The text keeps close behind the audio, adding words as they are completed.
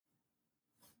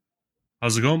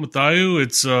How's it going, Mathayu?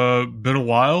 It's been a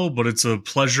while, but it's a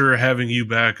pleasure having you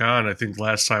back on. I think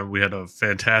last time we had a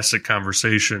fantastic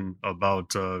conversation about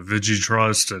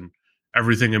VigiTrust and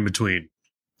everything in between.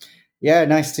 Yeah,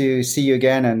 nice to see you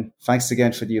again, and thanks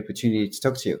again for the opportunity to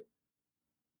talk to you.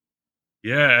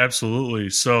 Yeah, absolutely.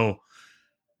 So,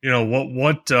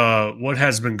 what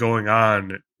has been going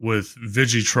on with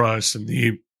VigiTrust and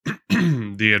the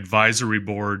the advisory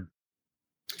board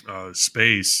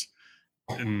space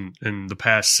in the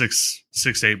past six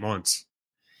to 8 months?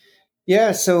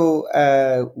 Yeah,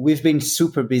 so we've been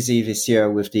super busy this year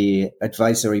with the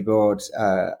advisory board.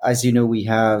 As you know, we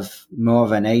have more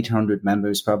than 800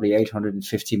 members, probably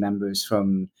 850 members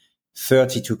from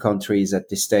 32 countries at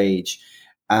this stage.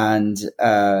 And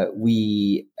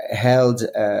we held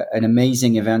an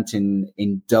amazing event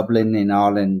in Dublin, in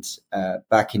Ireland,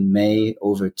 back in May,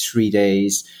 over 3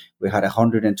 days. We had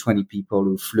 120 people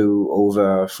who flew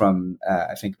over from,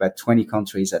 I think, about 20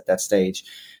 countries at that stage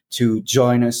to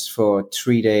join us for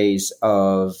 3 days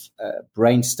of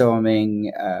brainstorming,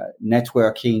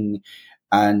 networking,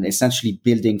 and essentially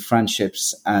building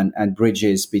friendships and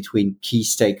bridges between key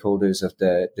stakeholders of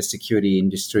the security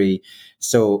industry.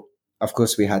 So, of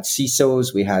course, we had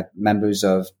CISOs, we had members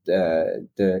of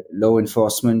the law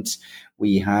enforcement,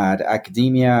 we had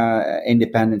academia,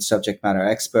 independent subject matter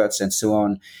experts, and so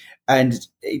on. And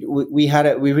we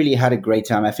really had a great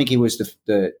time. I think it was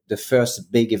the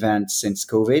first big event since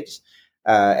COVID.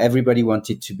 Everybody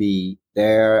wanted to be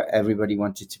there. Everybody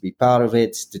wanted to be part of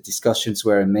it. The discussions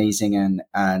were amazing,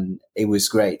 and it was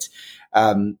great.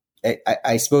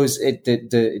 I suppose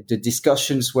the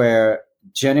discussions were,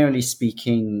 generally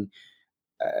speaking,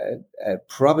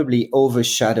 probably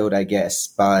overshadowed, I guess,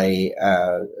 by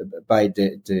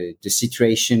the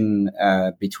situation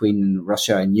between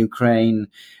Russia and Ukraine,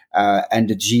 and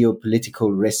the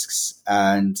geopolitical risks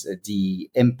and the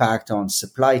impact on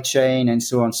supply chain and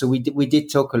so on. So we did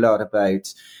talk a lot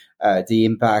about the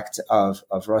impact of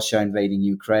Russia invading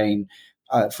Ukraine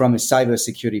from a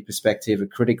cybersecurity perspective, a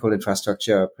critical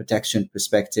infrastructure protection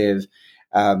perspective.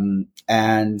 And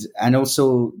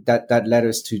also that led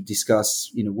us to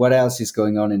discuss, what else is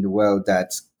going on in the world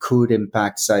that could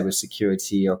impact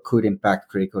cybersecurity or could impact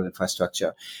critical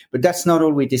infrastructure. But that's not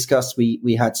all we discussed.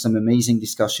 We had some amazing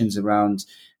discussions around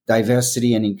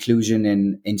diversity and inclusion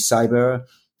in cyber,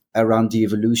 around the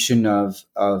evolution of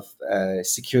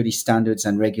security standards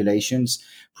and regulations,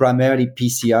 primarily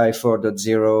PCI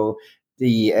 4.0,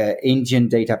 the Indian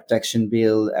Data Protection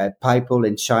Bill, PIPL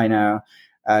in China.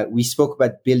 We spoke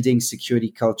about building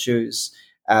security cultures,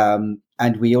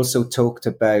 and we also talked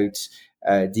about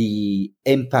the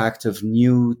impact of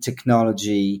new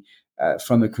technology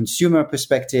from a consumer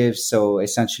perspective. So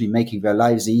essentially making their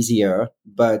lives easier,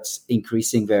 but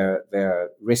increasing their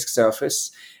risk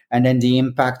surface. And then the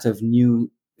impact of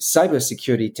new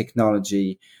cybersecurity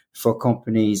technology for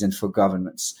companies and for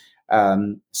governments.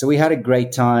 So we had a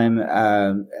great time,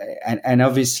 and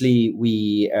obviously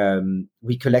we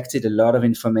collected a lot of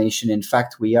information. In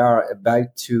fact, we are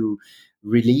about to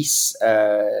release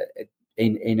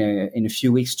in a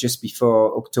few weeks, just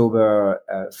before October,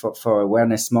 for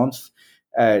Awareness Month,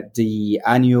 the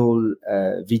annual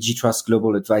VigiTrust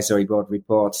Global Advisory Board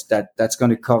report that's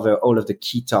going to cover all of the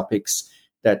key topics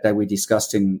that we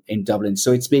discussed in Dublin.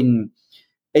 So it's been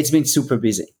super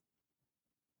busy.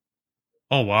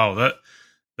 Oh wow,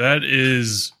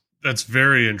 that's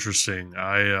very interesting.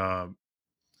 I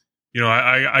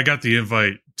got the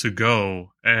invite to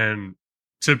go, and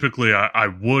typically I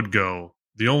would go.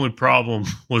 The only problem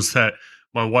was that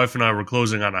my wife and I were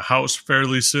closing on a house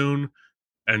fairly soon,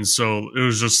 and so it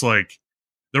was just like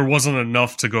there wasn't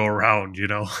enough to go around.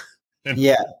 And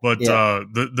Yeah, but yeah.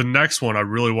 the next one I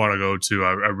really want to go to.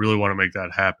 I really want to make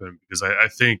that happen because I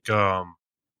think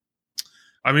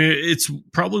I mean it's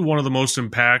probably one of the most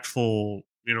impactful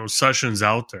sessions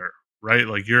out there, right?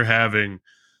 Like you're having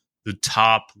the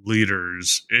top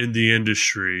leaders in the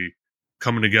industry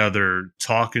coming together,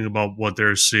 talking about what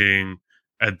they're seeing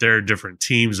at their different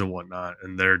teams and whatnot,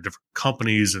 and their different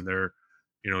companies and their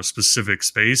specific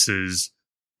spaces,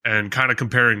 and kind of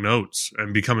comparing notes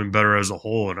and becoming better as a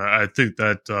whole. And I think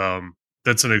that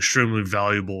that's an extremely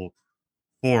valuable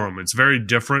forum. It's very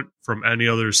different from any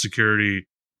other security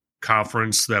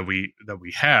conference that we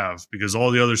have, because all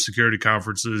the other security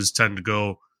conferences tend to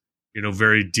go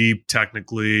very deep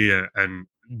technically, and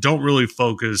don't really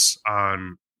focus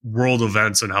on world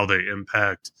events and how they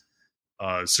impact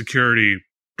security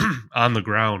on the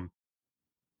ground.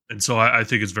 And so I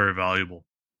think it's very valuable.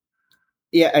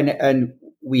 Yeah, and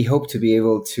we hope to be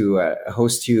able to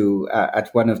host you at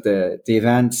one of the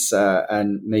events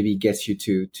and maybe get you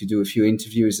to do a few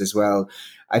interviews as well.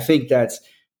 I think that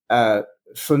uh,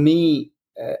 for me,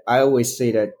 I always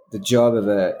say that the job of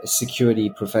a security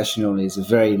professional is a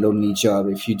very lonely job.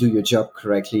 If you do your job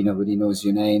correctly, nobody knows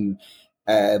your name.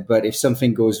 But if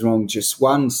something goes wrong just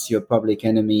once, you're public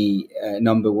enemy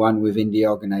number one within the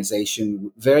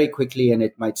organization very quickly, and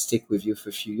it might stick with you for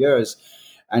a few years.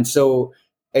 And so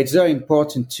it's very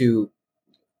important to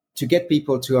get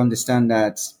people to understand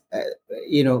that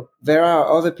there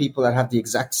are other people that have the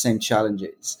exact same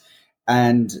challenges,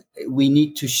 and we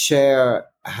need to share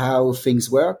how things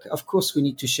work. Of course, we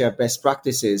need to share best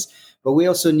practices, but we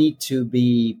also need to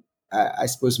be, I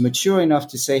suppose, mature enough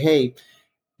to say, hey,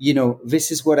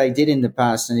 this is what I did in the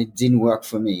past and it didn't work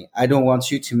for me. I don't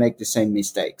want you to make the same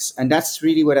mistakes. And that's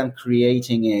really what I'm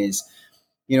creating is,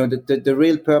 the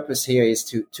real purpose here is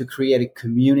to create a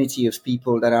community of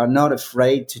people that are not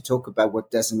afraid to talk about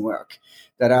what doesn't work,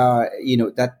 that are,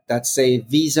 that say,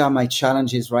 these are my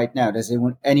challenges right now. Does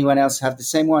anyone else have the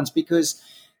same ones? Because,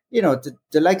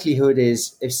 the likelihood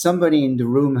is if somebody in the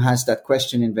room has that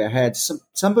question in their head,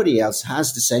 somebody else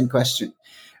has the same question.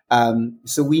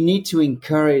 So we need to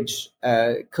encourage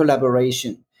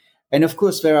collaboration. And of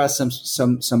course, there are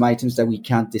some items that we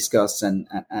can't discuss and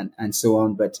so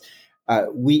on, but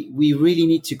we really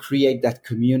need to create that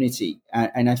community.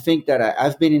 And I think that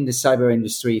I've been in the cyber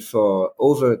industry for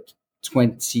over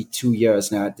 22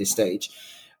 years now at this stage.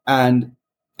 And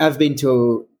I've been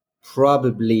to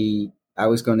probably, I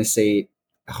was going to say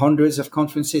hundreds of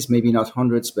conferences, maybe not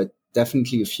hundreds, but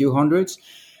definitely a few hundreds.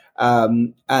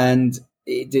 And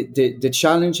the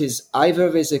challenge is either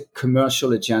there's a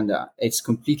commercial agenda, it's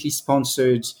completely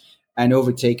sponsored and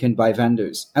overtaken by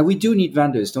vendors. And we do need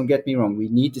vendors, don't get me wrong. We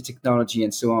need the technology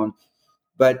and so on.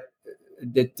 But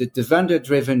the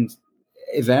vendor-driven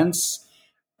events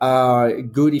are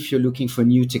good if you're looking for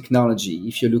new technology,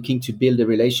 if you're looking to build a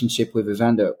relationship with a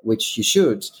vendor, which you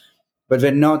should, but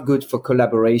they're not good for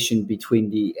collaboration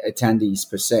between the attendees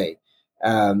per se.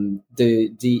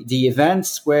 The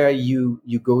events where you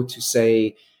go to,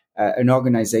 say, an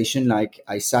organization like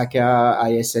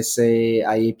ISACA, ISSA,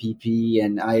 IAPP,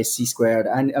 and ISC Squared,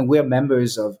 and we're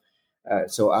members of.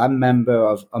 So I'm member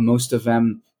of most of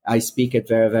them. I speak at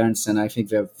their events, and I think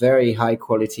they're very high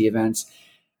quality events.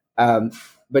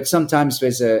 But sometimes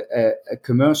there's a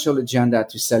commercial agenda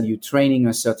to sell you training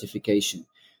or certification.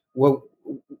 Well,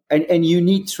 and you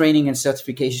need training and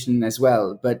certification as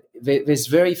well, but there's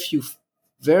very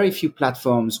few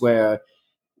platforms where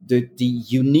the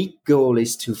unique goal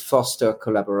is to foster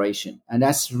collaboration. And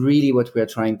that's really what we're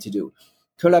trying to do.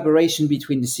 Collaboration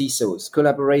between the CISOs,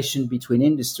 collaboration between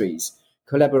industries,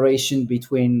 collaboration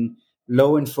between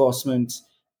law enforcement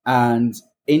and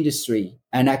industry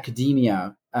and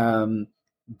academia,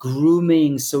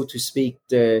 grooming, so to speak,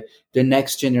 the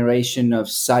next generation of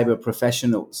cyber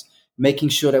professionals, making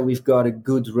sure that we've got a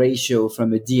good ratio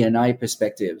from a D&I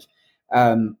perspective.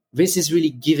 This is really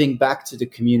giving back to the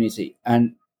community.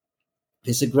 And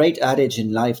there's a great adage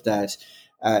in life that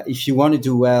if you want to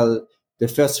do well, the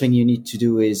first thing you need to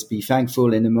do is be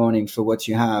thankful in the morning for what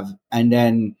you have, and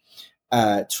then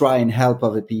try and help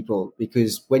other people.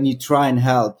 Because when you try and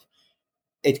help,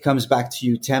 it comes back to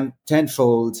you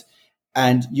tenfold,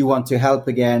 and you want to help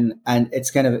again, and it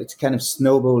kind of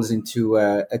snowballs into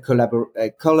a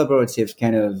collaborative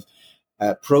kind of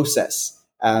process.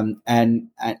 And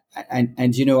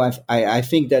I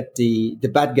think that the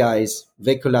bad guys,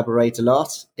 they collaborate a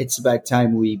lot. It's about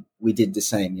time we did the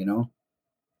same,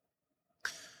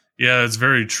 Yeah, it's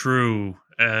very true.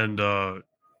 And,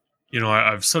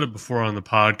 I've said it before on the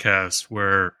podcast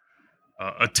where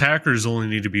attackers only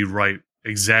need to be right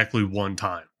exactly one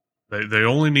time. They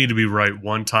only need to be right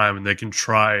one time, and they can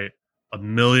try a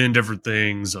million different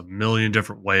things, a million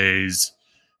different ways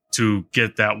to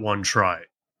get that one try.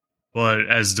 But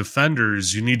as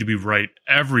defenders, you need to be right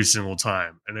every single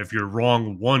time. And if you're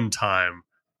wrong one time,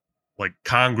 like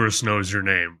Congress knows your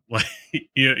name. Like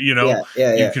you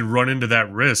can run into that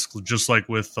risk, just like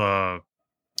with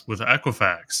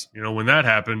Equifax. When that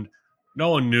happened, no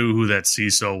one knew who that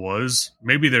CISO was.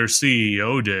 Maybe their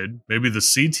CEO did, maybe the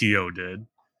CTO did,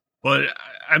 but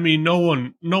I mean, no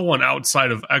one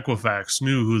outside of Equifax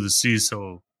knew who the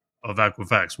CISO of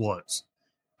Equifax was.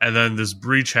 And then this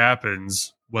breach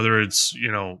happens, whether it's,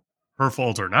 her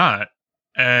fault or not,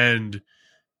 and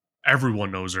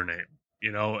everyone knows her name,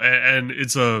 and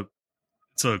it's a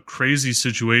crazy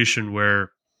situation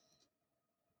where,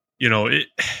 it's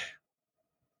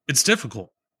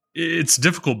difficult. It's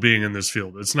difficult being in this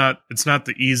field. It's not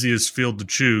the easiest field to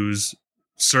choose,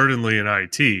 certainly in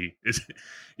IT.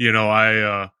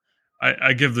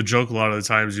 I give the joke a lot of the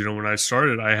times. When I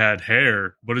started, I had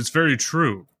hair, but it's very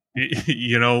true.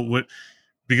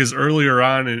 Because earlier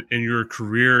on in your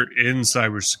career in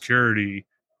cybersecurity,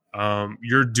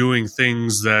 you're doing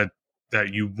things that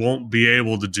you won't be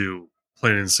able to do,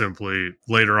 plain and simply,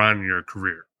 later on in your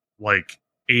career, like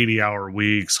 80-hour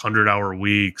weeks, 100-hour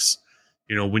weeks.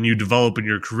 When you develop in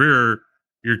your career,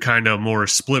 you're kind of more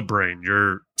split brain.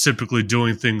 You're typically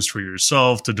doing things for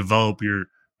yourself to develop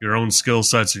your own skill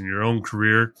sets in your own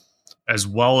career, as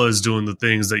well as doing the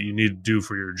things that you need to do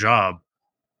for your job.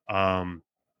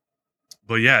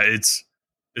 But yeah, it's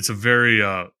a very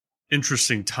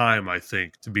interesting time, I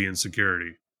think, to be in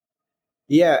security.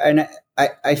 Yeah, and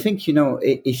I think,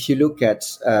 if you look at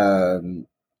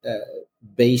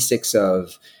basics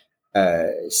of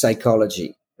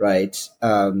psychology, right,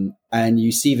 and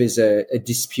you see there's a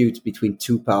dispute between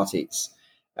two parties.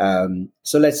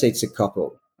 So let's say it's a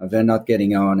couple, they're not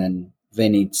getting on and they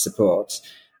need support.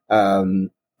 Or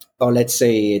let's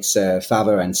say it's a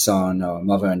father and son or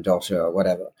mother and daughter or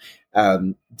whatever.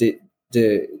 The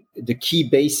key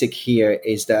basic here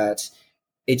is that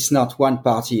it's not one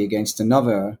party against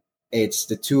another. It's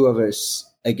the two of us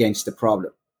against the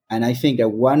problem. And I think that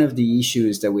one of the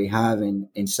issues that we have in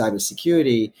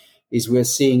cybersecurity is we're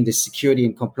seeing the security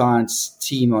and compliance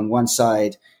team on one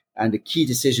side and the key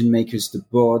decision makers, the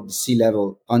board, the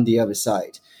C-level on the other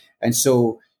side. And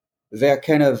so they're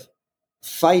kind of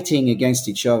fighting against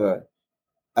each other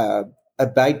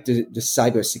about the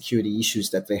cybersecurity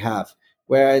issues that they have,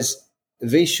 whereas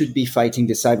they should be fighting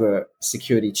the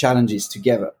cybersecurity challenges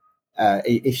together.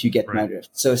 If you get Right. my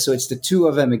drift, so it's the two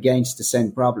of them against the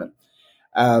same problem,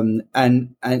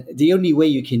 and the only way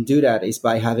you can do that is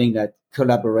by having that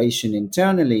collaboration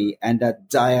internally and that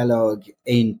dialogue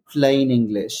in plain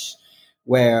English,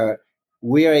 where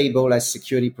we're able as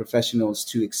security professionals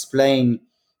to explain,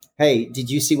 hey, did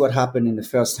you see what happened in the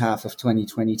first half of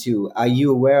 2022? Are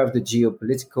you aware of the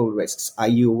geopolitical risks? Are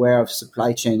you aware of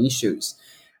supply chain issues?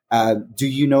 Do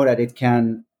you know that it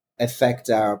can affect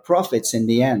our profits in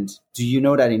the end? Do you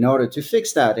know that in order to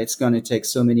fix that, it's going to take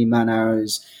so many man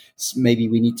hours? Maybe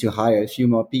we need to hire a few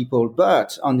more people.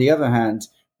 But on the other hand,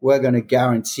 we're going to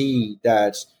guarantee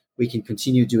that we can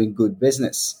continue doing good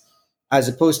business, as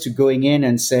opposed to going in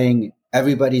and saying,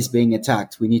 everybody's being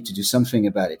attacked, we need to do something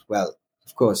about it. Well,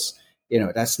 of course,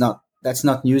 that's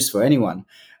not news for anyone.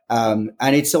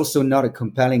 And it's also not a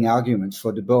compelling argument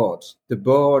for the board. The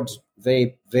board,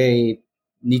 they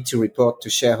need to report to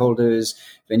shareholders.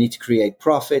 They need to create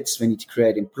profits. They need to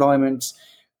create employment.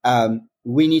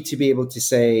 We need to be able to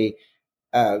say,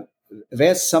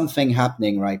 there's something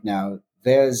happening right now.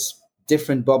 There's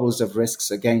different bubbles of risks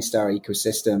against our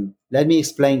ecosystem. Let me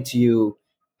explain to you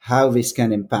how this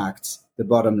can impact the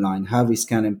bottom line, how this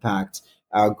can impact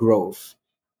our growth.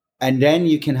 And then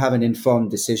you can have an informed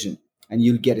decision and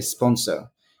you'll get a sponsor.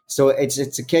 So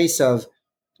it's a case of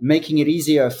making it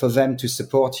easier for them to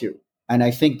support you. And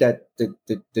I think that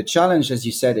the challenge, as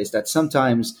you said, is that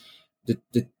sometimes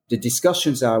the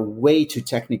discussions are way too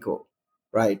technical,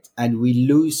 right? And we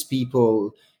lose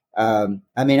people. I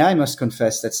must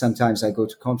confess that sometimes I go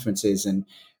to conferences and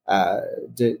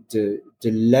the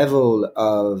level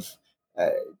of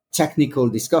technical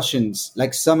discussions,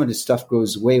 like some of the stuff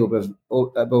goes way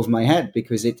above my head,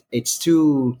 because it's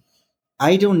too.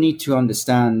 I don't need to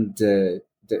understand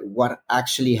what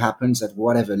actually happens at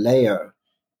whatever layer,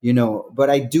 but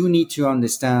I do need to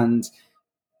understand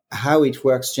how it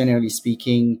works, generally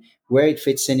speaking, where it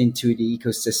fits into the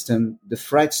ecosystem, the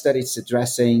threats that it's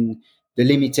addressing, the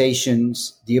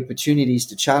limitations, the opportunities,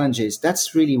 the challenges.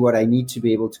 That's really what I need to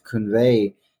be able to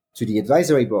convey to the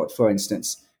advisory board, for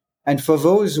instance. And for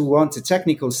those who want a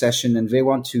technical session and they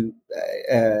want to,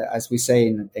 as we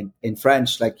say in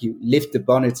French, like you lift the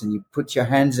bonnet and you put your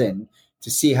hands in to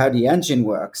see how the engine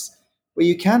works, well,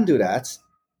 you can do that,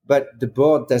 but the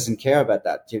board doesn't care about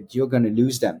that. You're going to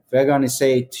lose them. They're going to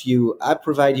say to you, I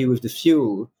provide you with the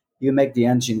fuel, you make the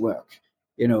engine work,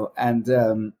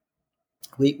 and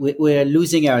we're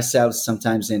losing ourselves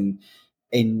sometimes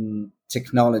in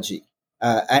technology.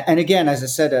 And again, as I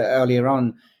said earlier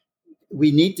on,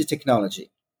 we need the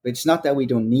technology. It's not that we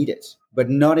don't need it, but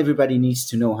not everybody needs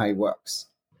to know how it works.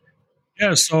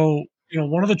 Yeah, so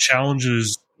one of the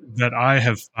challenges that I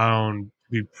have found to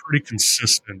be pretty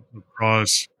consistent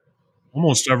across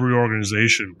almost every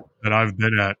organization that I've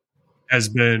been at has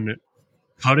been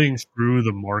cutting through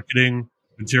the marketing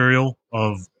material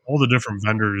of all the different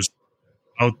vendors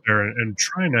out there and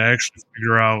trying to actually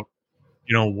figure out,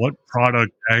 what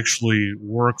product actually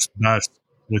works best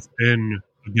within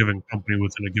a given company,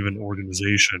 within a given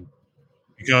organization.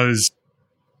 Because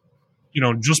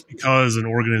just because an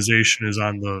organization is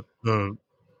on the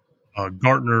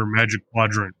Gartner Magic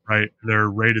Quadrant, right? They're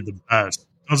rated the best.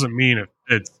 Doesn't mean it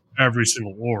fits every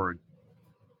single org.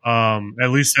 At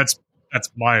least that's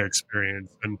my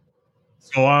experience. And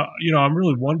so, I'm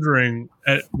really wondering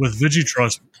with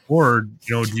VigiTrust board,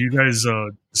 do you guys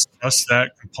discuss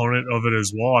that component of it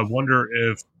as well? I wonder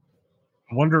if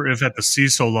at the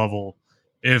CISO level,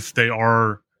 if they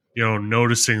are,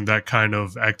 noticing that kind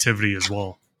of activity as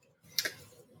well.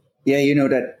 Yeah,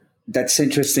 that's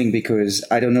interesting because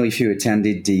I don't know if you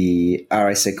attended the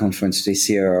RSA conference this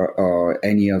year or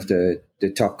any of the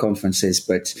top conferences,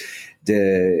 but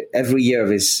every year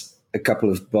there's a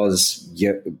couple of buzz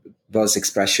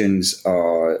expressions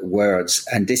or words,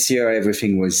 and this year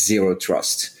everything was zero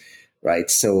trust, right?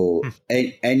 So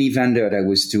any vendor that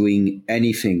was doing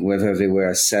anything, whether they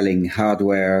were selling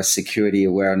hardware, security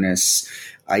awareness,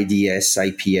 IDS,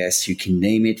 IPS, you can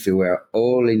name it, they were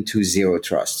all into zero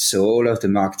trust. So all of the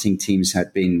marketing teams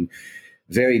had been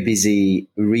very busy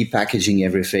repackaging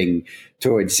everything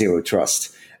towards zero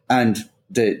trust. And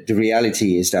the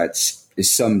reality is that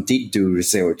some did do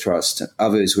zero trust,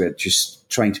 others were just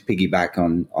trying to piggyback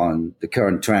on the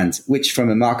current trend, which from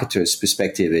a marketer's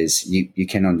perspective is you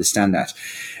can understand that.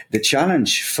 The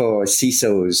challenge for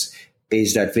CISOs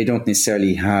is that they don't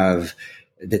necessarily have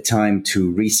the time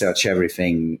to research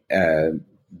everything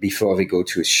before they go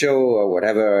to a show or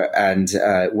whatever. And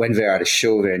when they're at a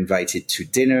show, they're invited to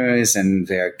dinners and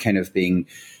they're kind of being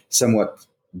somewhat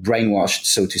brainwashed,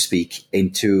 so to speak,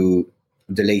 into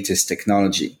the latest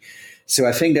technology. So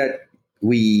I think that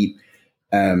we,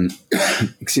 as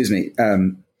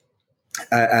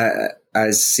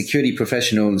security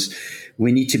professionals,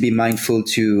 we need to be mindful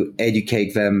to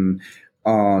educate them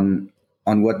on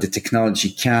what the technology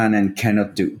can and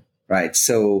cannot do, right?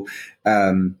 So,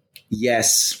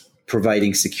 yes,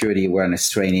 providing security awareness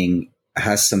training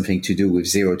has something to do with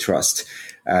zero trust.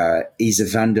 Is a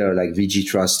vendor like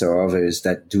VigiTrust or others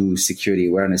that do security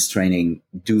awareness training,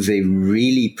 do they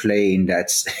really play in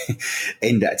that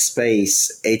in that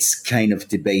space? It's kind of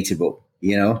debatable,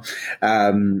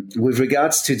 With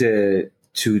regards to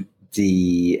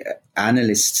the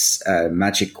analysts'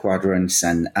 magic quadrants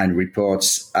and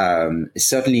reports,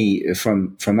 certainly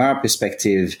from our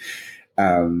perspective,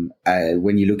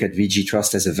 when you look at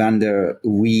VigiTrust as a vendor,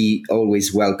 we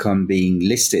always welcome being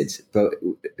listed, but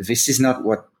this is not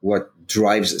what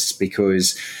drives us,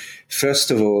 because first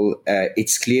of all,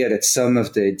 it's clear that some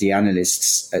of the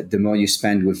analysts, the more you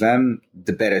spend with them,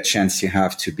 the better chance you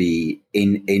have to be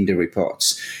in the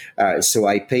reports. So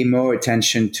I pay more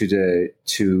attention to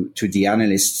the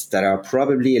analysts that are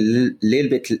probably a little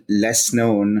bit less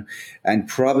known and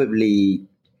probably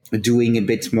doing a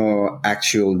bit more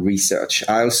actual research.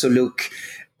 I also look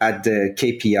at the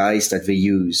KPIs that they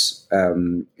use.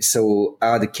 So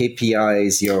are the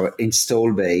KPIs your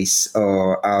install base,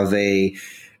 or are they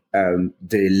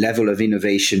the level of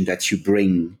innovation that you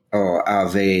bring, or are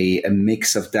they a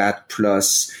mix of that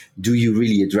plus do you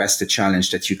really address the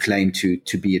challenge that you claim to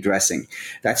be addressing?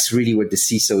 That's really what the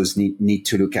CISOs need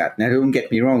to look at. Now, don't get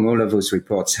me wrong, all of those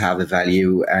reports have a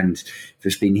value and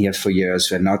they've been here for years.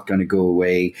 They're not going to go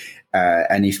away.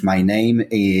 And if my name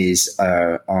is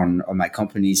or my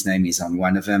company's name is on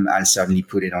one of them, I'll certainly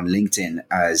put it on LinkedIn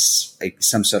as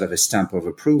some sort of a stamp of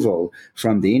approval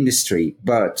from the industry.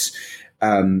 But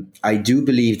I do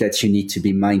believe that you need to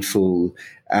be mindful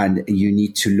and you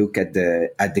need to look at the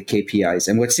KPIs.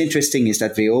 And what's interesting is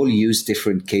that they all use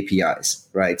different KPIs,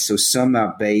 right? So some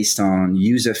are based on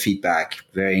user feedback,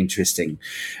 very interesting.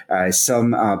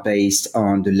 Some are based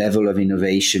on the level of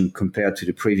innovation compared to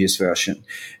the previous version.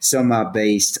 Some are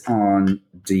based on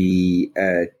the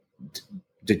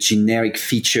generic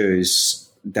features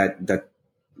that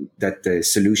the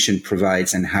solution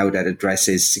provides and how that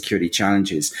addresses security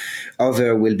challenges.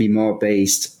 Other will be more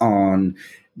based on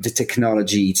the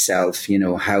technology itself,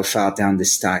 how far down the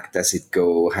stack does it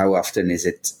go? How often is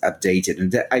it updated?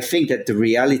 And I think that the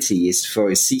reality is for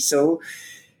a CISO,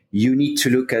 you need to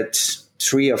look at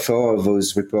 3 or 4 of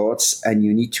those reports and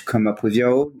you need to come up with your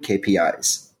own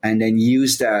KPIs. And then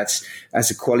use that as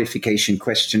a qualification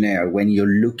questionnaire when you're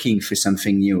looking for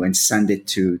something new and send it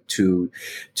to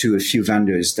a few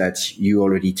vendors that you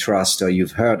already trust or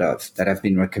you've heard of that have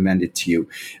been recommended to you,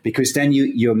 because then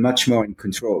you're much more in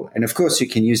control. And of course, you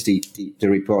can use the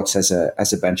reports as a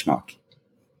benchmark.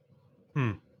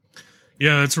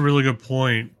 Yeah, that's a really good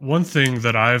point. One thing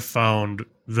that I've found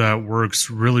that works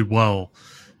really well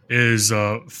is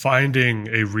finding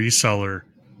a reseller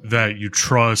that you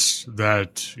trust,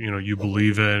 that you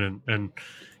believe in, and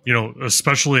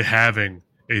especially having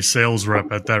a sales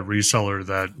rep at that reseller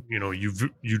that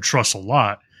you trust a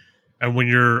lot. And when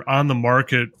you're on the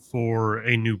market for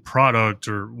a new product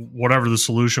or whatever the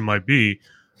solution might be,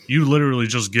 you literally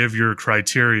just give your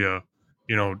criteria,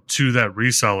 to that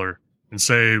reseller and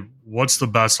say, what's the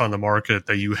best on the market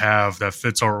that you have that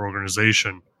fits our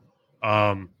organization?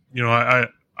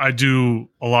 I do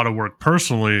a lot of work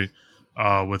personally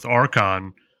with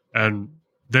Archon, and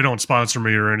they don't sponsor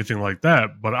me or anything like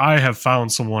that, but I have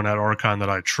found someone at Archon that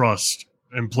I trust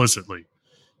implicitly,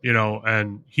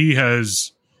 and he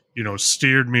has,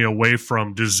 steered me away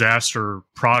from disaster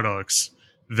products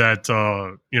that,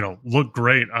 look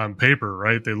great on paper,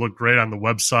 right? They look great on the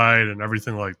website and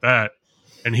everything like that.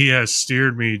 And he has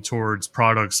steered me towards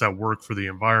products that work for the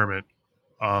environment.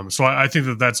 So I think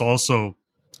that that's also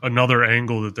another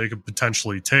angle that they could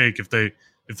potentially take if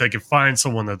they can find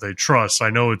someone that they trust. I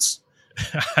know it's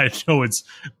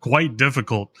quite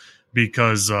difficult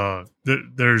because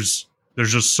there's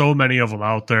just so many of them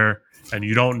out there, and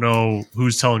you don't know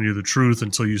who's telling you the truth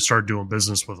until you start doing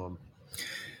business with them.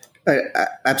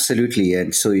 Absolutely.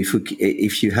 And so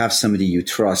if you have somebody you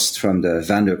trust from the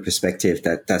vendor perspective,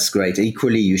 that's great.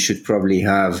 Equally, you should probably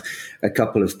have a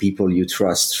couple of people you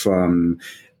trust from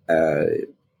a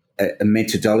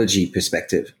methodology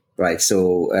perspective, right?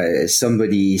 So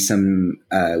somebody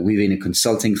within a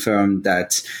consulting firm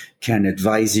that can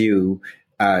advise you.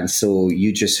 And so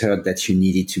you just heard that you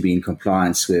needed to be in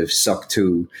compliance with SOC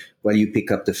 2. Well, you pick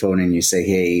up the phone and you say,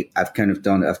 hey, I've done a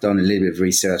little bit of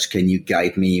research. Can you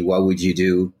guide me? What would you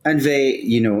do? And they,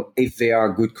 if they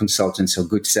are good consultants or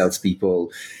good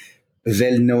salespeople,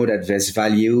 they'll know that there's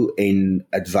value in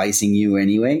advising you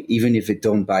anyway, even if they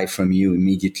don't buy from you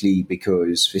immediately,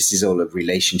 because this is all a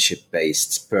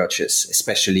relationship-based purchase,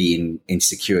 especially in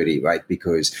security, right?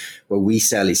 Because what we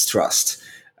sell is trust.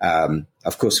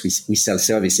 Of course, we sell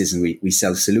services and we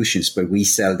sell solutions, but we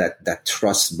sell that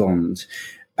trust bond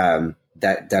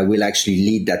that will actually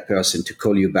lead that person to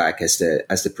call you back as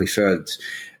the preferred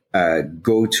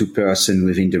go-to person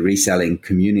within the reselling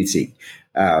community.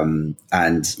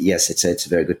 And yes, it's a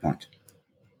very good point.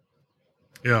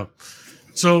 Yeah.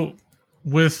 So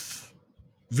with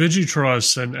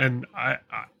VigiTrust, and I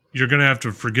you're going to have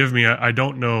to forgive me. I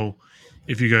don't know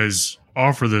if you guys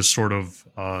offer this sort of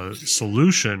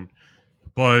solution,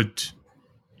 but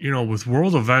with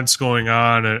world events going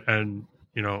on and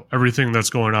everything that's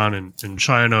going on in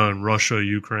China and Russia,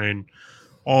 Ukraine,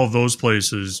 all of those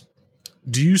places,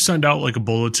 do you send out like a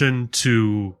bulletin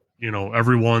to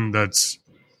everyone that's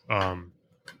a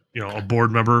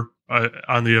board member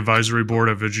on the advisory board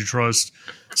at VigiTrust,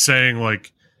 saying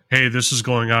like, hey, this is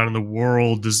going on in the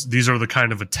world, these are the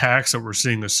kind of attacks that we're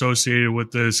seeing associated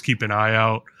with this, keep an eye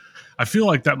out? I feel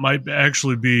like that might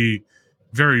actually be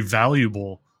very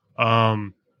valuable,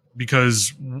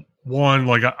 because one,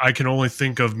 like I can only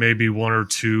think of maybe one or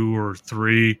two or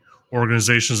three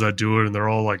organizations that do it, and they're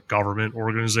all like government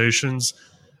organizations.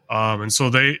 And so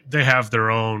they have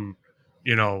their own,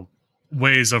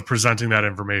 ways of presenting that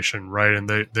information, right? And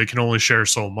they can only share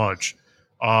so much.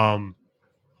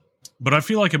 But I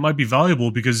feel like it might be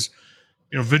valuable because,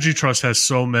 VigiTrust has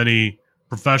so many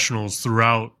professionals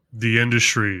throughout the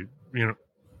industry,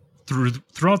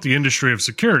 throughout the industry of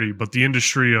security, but the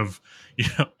industry of,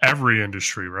 every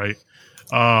industry, right?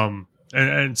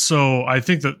 And so I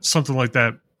think that something like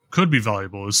that could be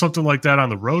valuable. Is something like that on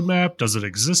the roadmap? Does it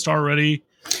exist already?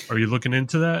 Are you looking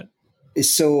into that?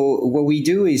 So what we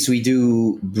do is we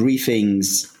do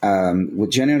briefings,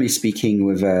 generally speaking,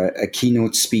 with a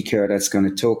keynote speaker that's going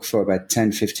to talk for about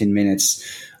 10, 15 minutes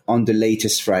on the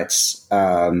latest threats.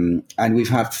 And we've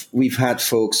had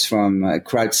folks from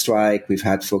CrowdStrike, we've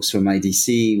had folks from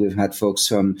IDC, we've had folks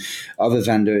from other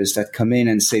vendors that come in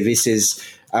and say, this is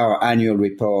our annual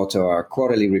report or our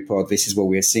quarterly report, this is what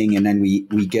we're seeing. And then we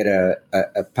get a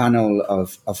panel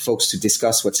of folks to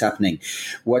discuss what's happening.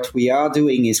 What we are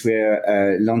doing is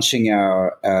we're launching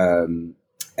our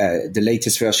the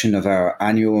latest version of our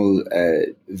annual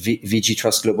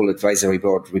VigiTrust Global Advisory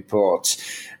Board report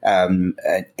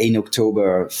in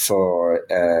October for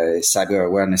Cyber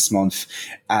Awareness Month.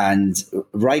 And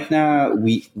right now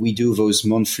we do those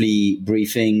monthly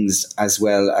briefings as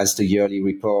well as the yearly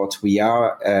report. We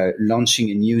are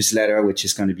launching a newsletter, which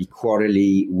is going to be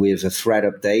quarterly with a threat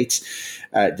update.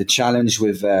 The challenge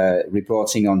with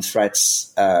reporting on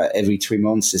threats every 3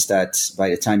 months is that by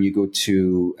the time you go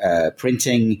to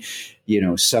printing,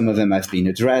 some of them have been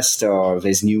addressed or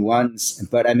there's new ones.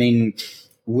 But I mean,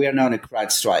 we're not a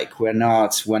CrowdStrike. We're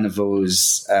not one of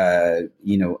those,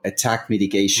 attack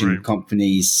mitigation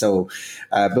companies. So,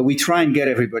 but we try and get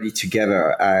everybody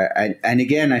together. And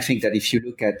again, I think that if you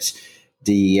look at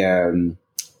the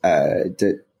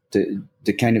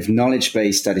the kind of knowledge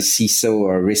base that a CISO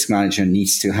or a risk manager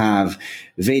needs to have,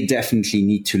 they definitely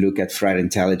need to look at threat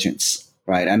intelligence.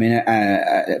 Right. I mean,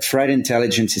 threat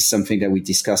intelligence is something that we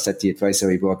discussed at the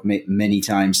advisory board many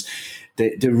times.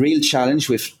 The real challenge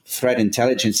with threat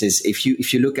intelligence is if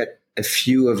you look at a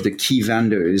few of the key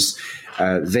vendors,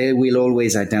 they will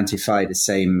always identify the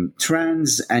same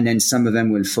trends, and then some of them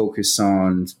will focus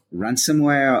on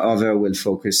ransomware, other will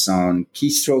focus on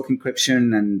keystroke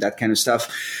encryption and that kind of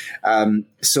stuff.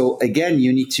 So again,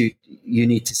 you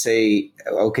need to say,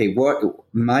 okay, what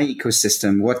my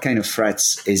ecosystem, what kind of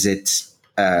threats is it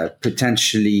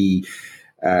potentially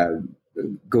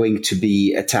going to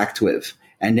be attacked with,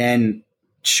 and then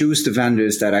choose the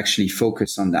vendors that actually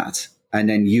focus on that, and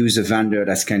then use a vendor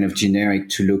that's kind of generic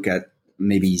to look at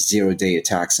maybe 0-day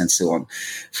attacks and so on.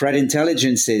 Threat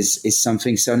intelligence is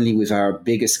something certainly with our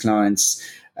biggest clients.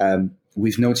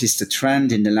 We've noticed a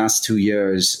trend in the last 2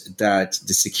 years that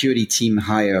the security team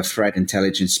hire threat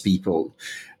intelligence people,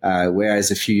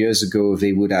 whereas a few years ago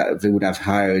they would have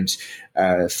hired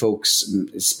folks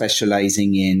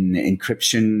specializing in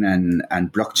encryption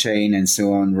and blockchain and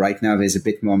so on. Right now, there's a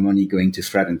bit more money going to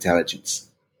threat intelligence.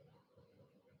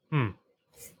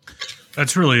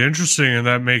 That's really interesting, and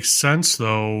that makes sense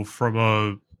though from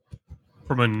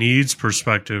a needs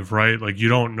perspective, right? Like you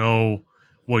don't know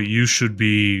what you should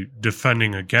be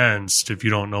defending against if you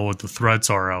don't know what the threats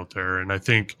are out there, and I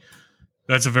think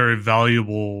that's a very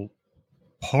valuable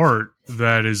part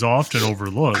that is often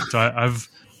overlooked. I've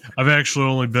actually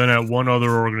only been at one other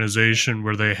organization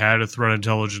where they had a threat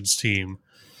intelligence team,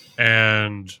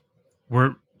 and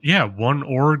one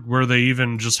org where they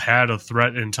even just had a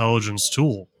threat intelligence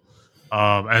tool.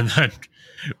 And then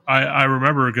I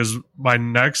remember because my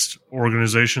next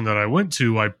organization that I went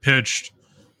to, I pitched,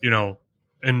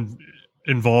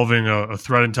 involving a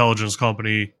threat intelligence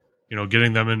company,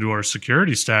 getting them into our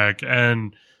security stack,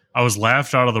 and I was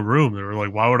laughed out of the room. They were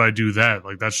like, why would I do that?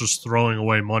 Like, that's just throwing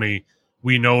away money.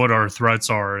 We know what our threats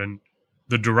are. And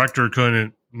the director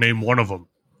couldn't name one of them,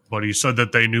 but he said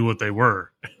that they knew what they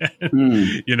were.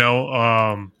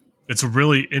 It's a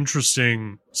really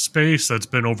interesting space that's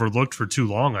been overlooked for too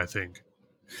long, I think.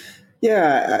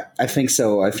 Yeah, I think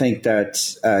so. I think that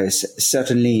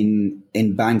certainly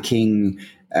in banking,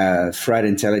 threat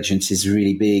intelligence is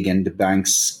really big, and the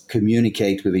banks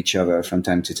communicate with each other from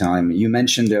time to time. You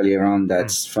mentioned earlier on that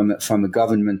from a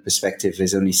government perspective,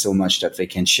 there's only so much that they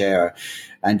can share.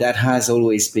 And that has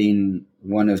always been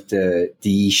one of the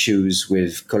issues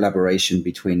with collaboration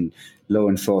between law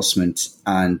enforcement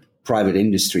and private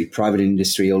industry. Private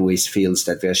industry always feels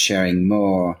that they're sharing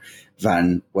more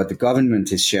than what the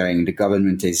government is sharing. The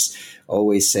government is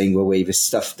always saying, well, wait, the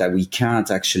stuff that we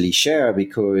can't actually share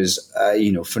because,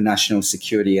 for national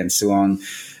security and so on.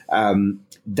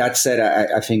 That said,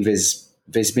 I think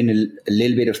there's been a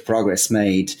little bit of progress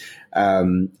made.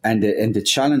 And the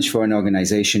challenge for an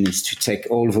organization is to take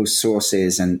all those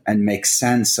sources and make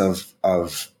sense of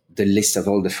the list of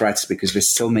all the threats, because there's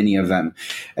so many of them.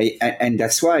 And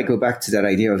that's why I go back to that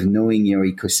idea of knowing your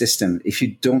ecosystem. If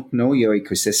you don't know your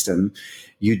ecosystem,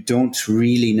 you don't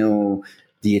really know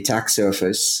the attack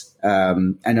surface.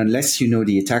 And unless you know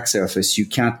the attack surface, you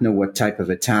can't know what type of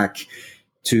attack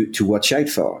to watch out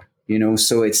for.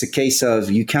 So it's a case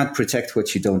of you can't protect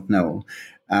what you don't know.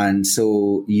 And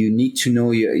so you need to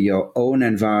know your own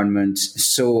environment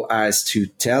so as to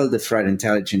tell the threat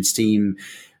intelligence team,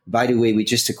 by the way, we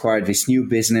just acquired this new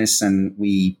business and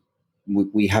we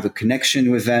have a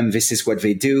connection with them. This is what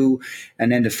they do.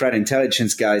 And then the threat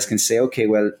intelligence guys can say, okay,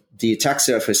 well, the attack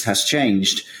surface has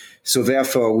changed. So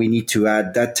therefore, we need to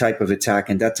add that type of attack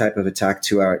and that type of attack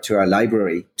to our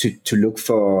library to look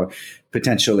for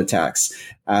potential attacks.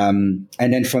 And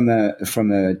then from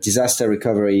a disaster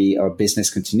recovery or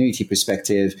business continuity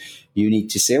perspective, you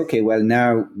need to say, okay, well,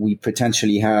 now we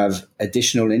potentially have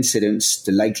additional incidents.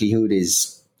 The likelihood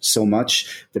is so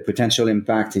much, the potential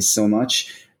impact is so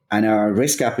much, and our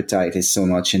risk appetite is so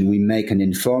much, and we make an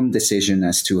informed decision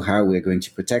as to how we're going to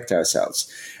protect ourselves.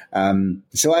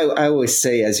 So I always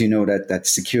say, as you know, that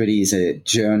security is a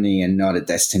journey and not a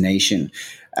destination.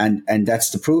 And that's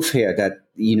the proof here that,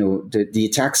 the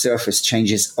attack surface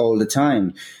changes all the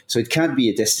time. So it can't be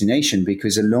a destination,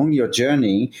 because along your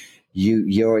journey,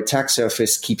 your attack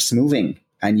surface keeps moving,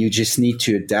 and you just need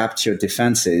to adapt your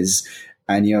defenses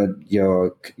and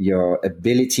your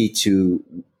ability to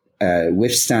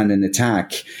withstand an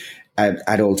attack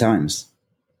at all times.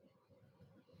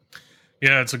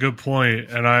 Yeah, it's a good point.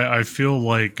 And I feel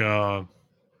like, like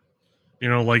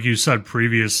you said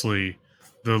previously,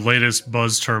 the latest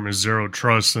buzz term is zero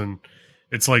trust. And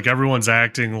it's like everyone's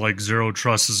acting like zero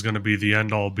trust is going to be the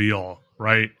end all be all,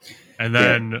 right? and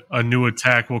then a new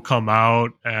attack will come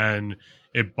out and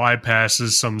it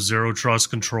bypasses some zero trust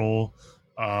control.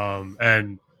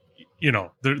 And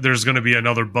there's going to be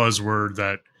another buzzword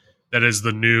that is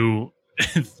the new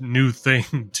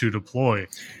thing to deploy,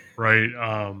 right?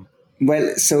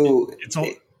 Well, so it's all.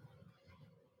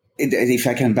 If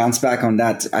I can bounce back on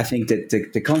that, I think that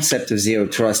the concept of zero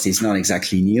trust is not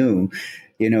exactly new.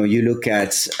 You look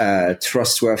at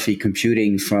trustworthy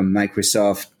computing from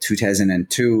Microsoft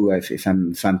 2002, if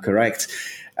I'm correct.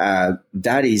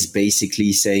 That is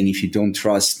basically saying if you don't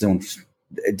trust,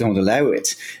 don't allow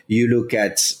it. You look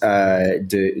at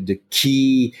the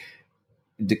key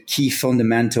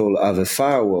fundamental of a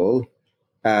firewall.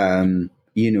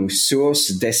 Source,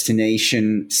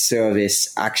 destination,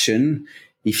 service, action.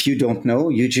 If you don't know,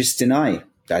 you just deny.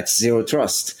 That's zero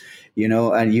trust.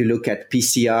 And you look at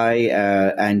PCI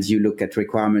and you look at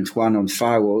requirement 1 on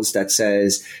firewalls that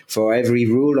says for every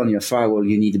rule on your firewall,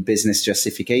 you need a business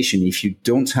justification. If you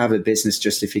don't have a business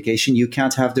justification, you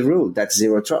can't have the rule. That's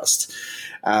zero trust.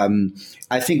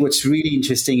 I think what's really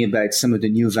interesting about some of the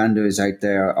new vendors out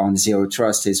there on zero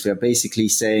trust is they're basically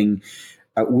saying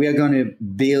we're going to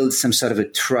build some sort of a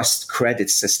trust credit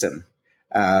system.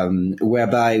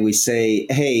 Whereby we say,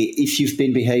 hey, if you've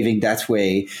been behaving that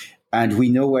way and we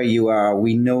know where you are,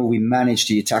 we manage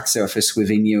the attack surface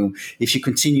within you. If you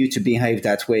continue to behave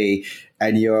that way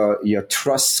and your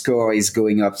trust score is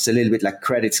going up, it's a little bit like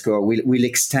credit score, we'll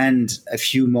extend a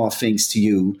few more things to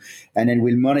you and then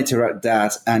we'll monitor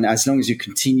that. And as long as you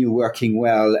continue working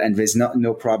well and there's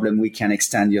no problem, we can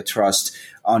extend your trust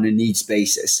on a needs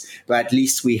basis. But at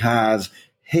least we have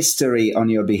history on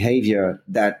your behavior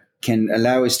that can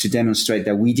allow us to demonstrate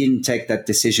that we didn't take that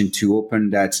decision to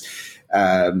open that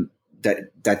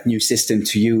new system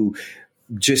to you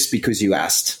just because you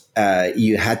asked.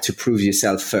 You had to prove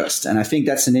yourself first, and I think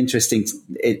that's an interesting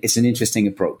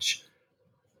approach.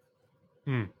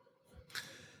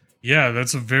 Yeah,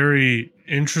 that's a very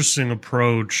interesting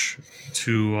approach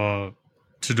to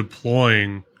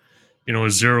deploying, a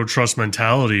zero trust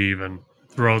mentality even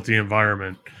throughout the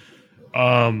environment.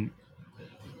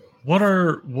 What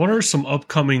are some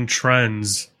upcoming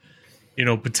trends,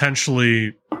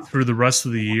 potentially through the rest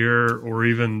of the year or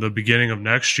even the beginning of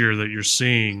next year that you're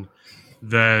seeing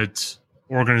that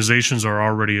organizations are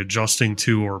already adjusting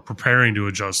to or preparing to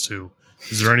adjust to?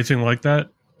 Is there anything like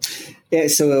that? Yeah,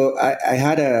 so I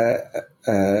had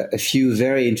a few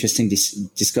very interesting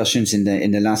discussions in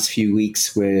the last few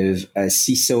weeks with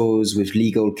CISOs, with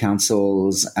legal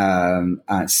counsels,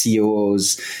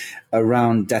 COOs,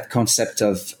 around that concept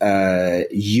of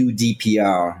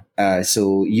UDPR,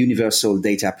 so Universal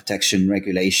Data Protection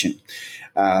Regulation,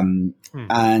 and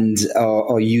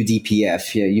or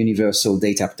UDPF, Universal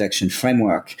Data Protection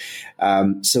Framework.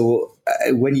 So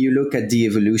when you look at the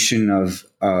evolution of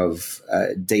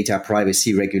data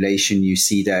privacy regulation, you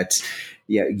see that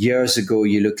years ago,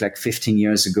 you look like 15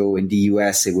 years ago in the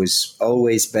US, it was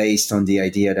always based on the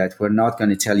idea that we're not going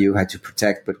to tell you how to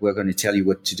protect, but we're going to tell you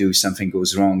what to do if something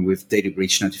goes wrong with data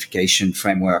breach notification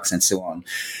frameworks and so on.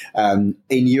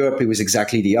 In Europe, it was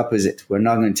exactly the opposite. We're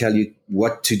not going to tell you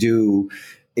what to do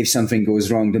if something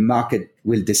goes wrong. The market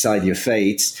will decide your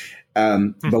fate.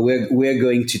 But we're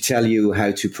going to tell you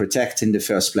how to protect in the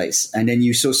first place. And then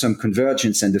you saw some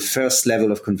convergence, and the first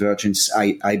level of convergence,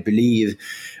 I believe,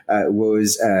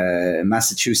 was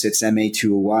Massachusetts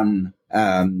MA201,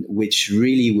 which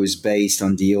really was based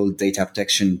on the old data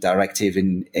protection directive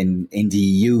in the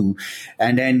EU.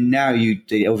 And then now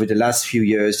over the last few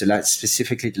years,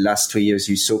 specifically the last 3 years,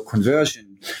 you saw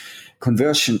conversion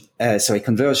between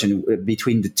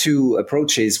the two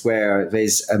approaches, where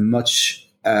there's a much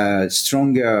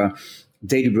stronger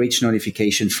data breach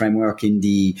notification framework in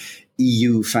the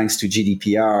EU thanks to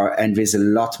GDPR, and there's a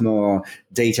lot more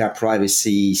data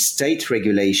privacy state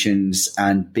regulations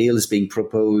and bills being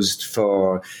proposed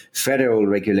for federal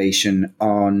regulation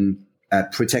on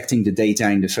protecting the data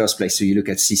in the first place. So you look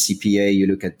at CCPA, you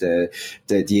look at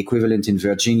the equivalent in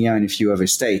Virginia and a few other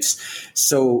states.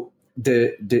 So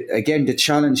the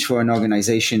challenge for an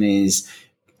organization is,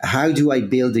 how do I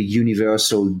build a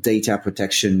universal data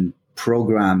protection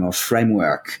program or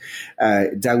framework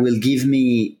that will give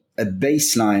me a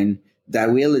baseline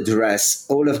that will address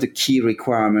all of the key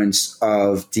requirements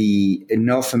of the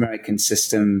North American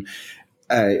system,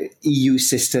 EU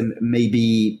system,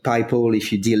 maybe PIPOL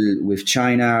if you deal with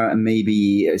China,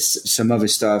 maybe some other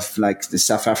stuff like the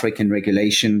South African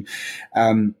regulation.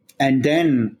 And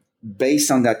then based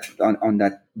on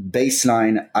that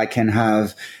baseline, I can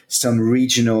have some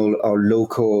regional or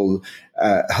local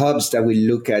hubs that will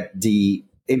look at the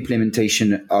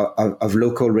implementation of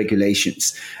local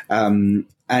regulations. And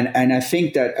And I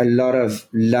think that a lot of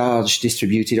large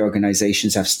distributed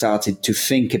organizations have started to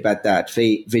think about that.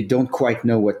 They don't quite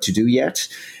know what to do yet,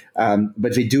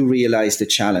 but they do realize the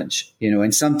challenge,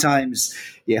 and sometimes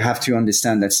you have to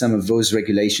understand that some of those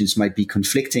regulations might be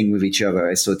conflicting with each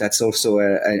other. So that's also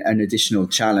an additional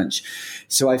challenge.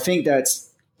 So I think that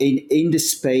in the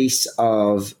space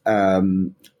of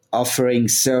offering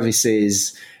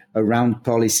services around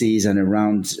policies and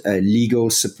around legal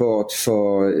support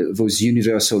for those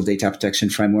universal data protection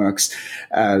frameworks,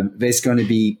 there's going to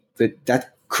be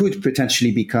that could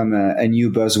potentially become a new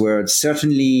buzzword.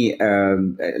 Certainly,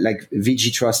 like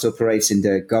VG Trust operates in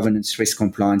the governance risk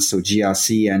compliance, so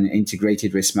GRC and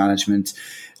integrated risk management,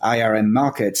 IRM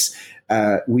markets.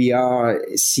 We are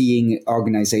seeing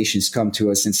organizations come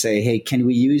to us and say, hey, can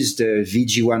we use the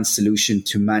VG1 solution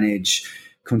to manage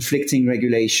conflicting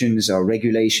regulations or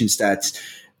regulations that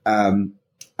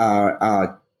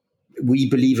we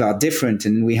believe are different,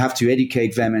 and we have to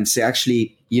educate them and say,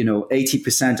 actually,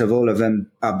 80% of all of them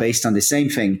are based on the same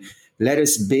thing. Let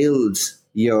us build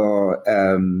your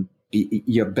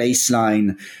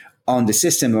baseline on the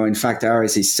system, or in fact,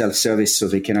 ours is self-service, so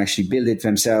they can actually build it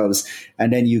themselves.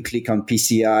 And then you click on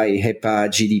PCI, HIPAA,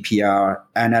 GDPR,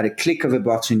 and at a click of a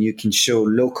button, you can show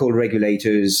local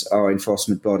regulators or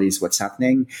enforcement bodies what's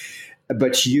happening.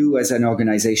 But you, as an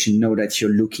organization, know that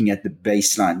you're looking at the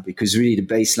baseline, because really the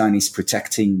baseline is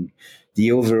protecting the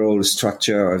overall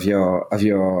structure of your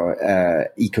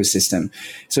ecosystem.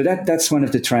 So that's one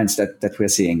of the trends that we're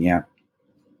seeing. Yeah.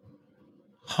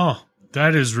 Huh.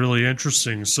 That is really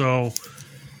interesting. So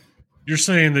you're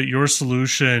saying that your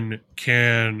solution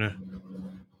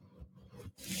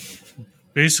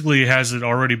basically has it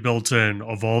already built in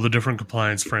of all the different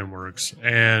compliance frameworks,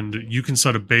 and you can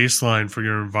set a baseline for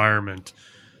your environment,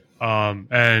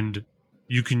 and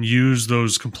you can use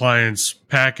those compliance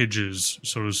packages,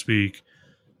 so to speak,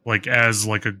 like as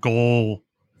like a goal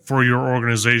for your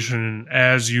organization. And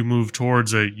as you move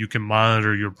towards it, you can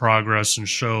monitor your progress and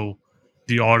show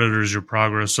the auditors your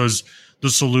progress. Does the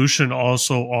solution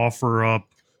also offer up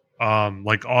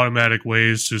like automatic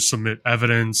ways to submit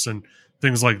evidence and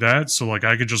things like that? So like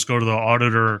I could just go to the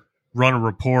auditor, run a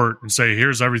report, and say,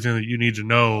 here's everything that you need to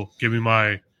know. Give me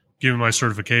my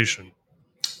certification.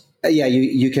 Yeah,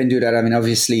 you can do that. I mean,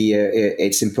 obviously,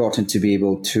 it's important to be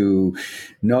able to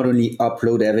not only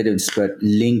upload evidence, but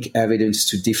link evidence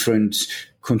to different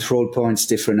control points,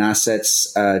 different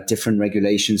assets, different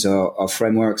regulations or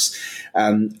frameworks.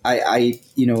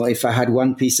 If I had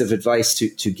one piece of advice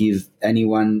to give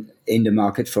anyone in the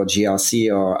market for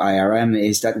GRC or IRM,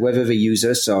 is that whether they use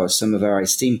us or some of our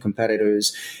esteemed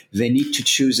competitors, they need to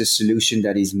choose a solution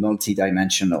that is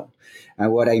multidimensional.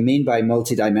 And what I mean by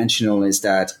multidimensional is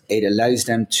that it allows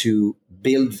them to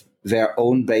build their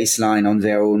own baseline on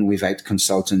their own without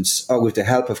consultants, or with the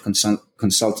help of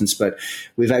consultants, but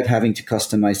without having to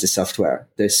customize the software.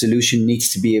 The solution needs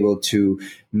to be able to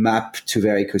map to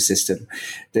their ecosystem.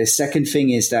 The second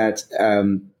thing is that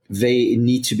they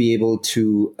need to be able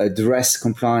to address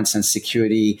compliance and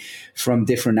security from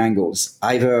different angles,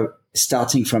 either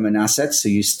starting from an asset. So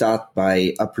you start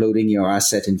by uploading your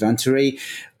asset inventory,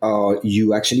 or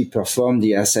you actually perform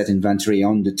the asset inventory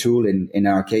on the tool, in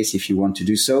our case, if you want to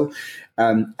do so.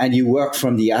 And you work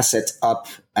from the asset up,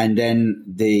 and then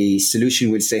the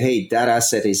solution would say, hey, that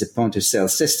asset is a point of sale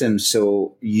system,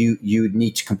 so you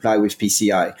need to comply with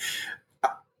PCI.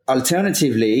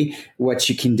 Alternatively, what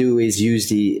you can do is use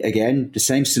the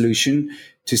same solution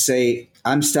to say,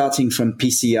 I'm starting from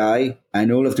PCI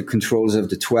and all of the controls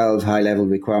of the 12 high-level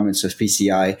requirements of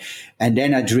PCI, and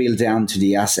then I drill down to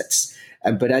the assets.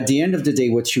 But at the end of the day,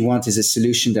 what you want is a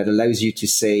solution that allows you to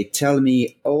say, tell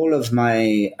me all of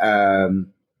my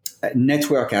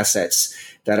network assets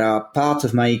that are part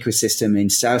of my ecosystem in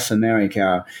South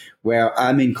America, where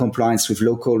I'm in compliance with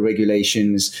local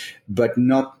regulations, but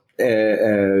not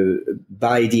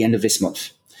by the end of this month.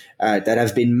 That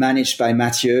have been managed by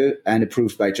Mathieu and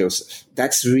approved by Joseph.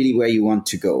 That's really where you want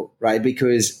to go, right?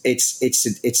 Because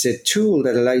it's a tool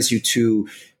that allows you to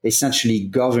essentially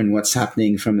govern what's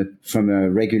happening from a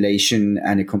regulation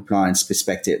and a compliance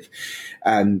perspective.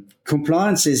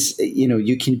 Compliance is,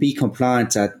 you can be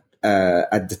compliant at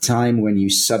the time when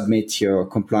you submit your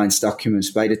compliance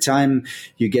documents. By the time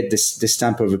you get the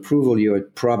stamp of approval, you're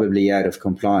probably out of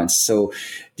compliance. So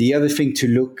the other thing to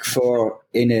look for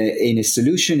in a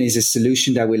solution is a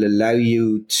solution that will allow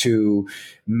you to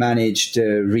manage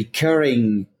the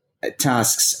recurring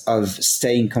tasks of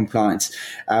staying compliant.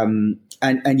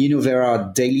 and there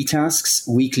are daily tasks,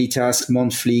 weekly tasks,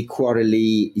 monthly,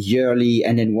 quarterly, yearly,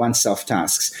 and then once-off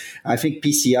tasks. I think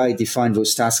PCI defined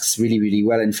those tasks really, really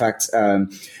well. In fact,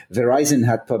 Verizon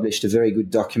had published a very good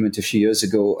document a few years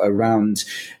ago around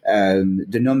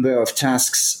the number of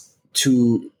tasks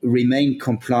to remain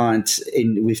compliant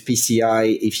with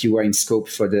PCI if you were in scope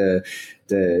for the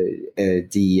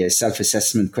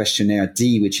self-assessment questionnaire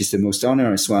D, which is the most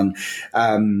onerous one.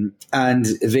 And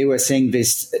they were saying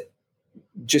this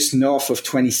just north of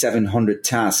 2,700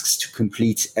 tasks to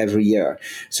complete every year.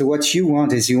 So what you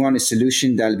want is a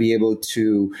solution that'll be able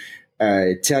to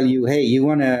tell you, hey, you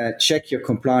want to check your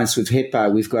compliance with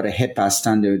HIPAA. We've got a HIPAA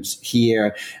standard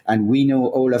here, and we know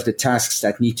all of the tasks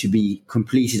that need to be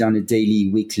completed on a daily,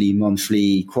 weekly,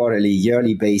 monthly, quarterly,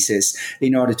 yearly basis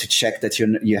in order to check that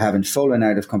you haven't fallen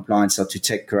out of compliance or to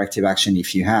take corrective action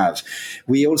if you have.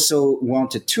 We also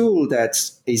want a tool that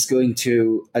is going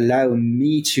to allow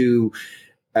me to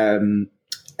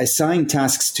assign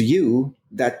tasks to you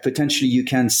that potentially you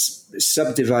can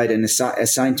subdivide and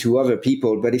assign to other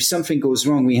people. But if something goes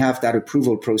wrong, we have that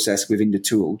approval process within the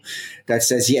tool that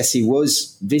says, yes,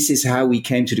 this is how we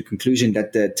came to the conclusion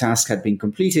that the task had been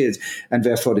completed, and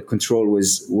therefore the control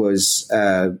was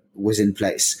in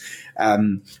place.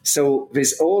 So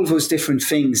there's all those different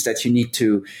things that you need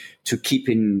to keep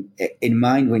in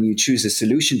mind when you choose a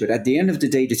solution. But at the end of the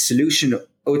day, the solution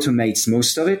automates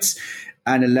most of it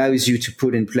and allows you to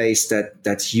put in place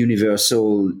that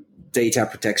universal data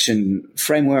protection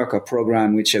framework or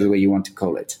program, whichever way you want to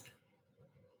call it.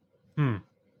 And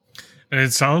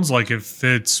it sounds like it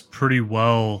fits pretty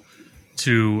well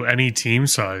to any team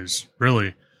size,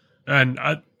 really. And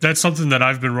that's something that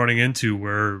I've been running into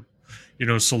where,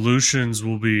 solutions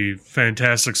will be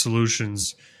fantastic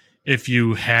solutions if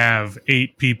you have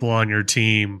 8 people on your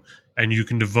team and you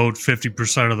can devote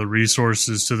 50% of the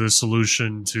resources to this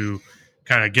solution to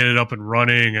kind of get it up and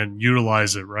running and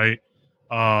utilize it, right?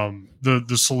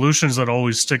 The solutions that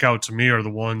always stick out to me are the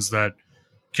ones that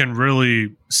can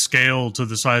really scale to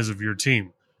the size of your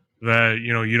team. That,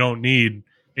 you don't need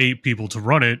 8 people to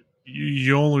run it.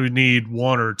 You only need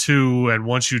 1 or 2, and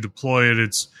once you deploy it,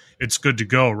 it's good to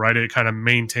go, right? It kind of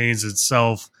maintains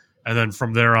itself, and then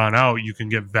from there on out, you can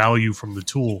get value from the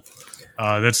tool.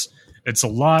 It's a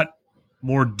lot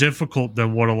more difficult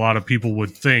than what a lot of people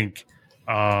would think.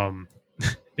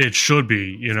 It should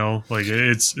be,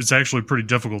 it's actually a pretty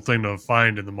difficult thing to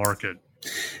find in the market.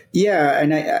 Yeah,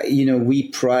 and we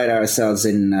pride ourselves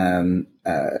in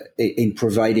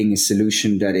providing a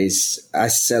solution that is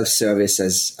as self-service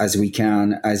as we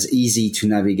can, as easy to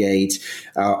navigate.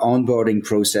 Our onboarding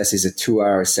process is a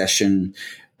 2-hour session.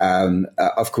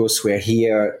 Of course, we're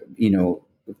here,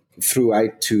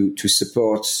 throughout to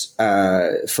support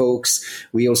folks.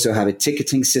 We also have a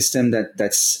ticketing system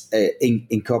that's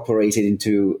incorporated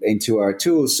into our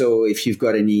tool. So if you've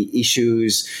got any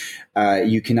issues,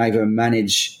 you can either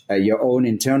manage your own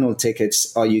internal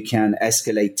tickets, or you can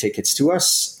escalate tickets to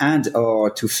us and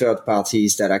or to third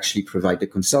parties that actually provide the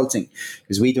consulting,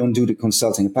 because we don't do the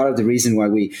consulting. Part of the reason why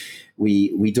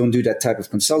we don't do that type of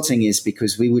consulting is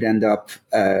because we would end up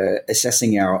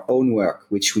assessing our own work,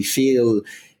 which we feel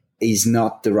is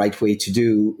not the right way to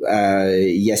do.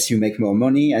 Yes, you make more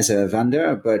money as a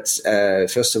vendor, but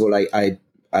first of all, I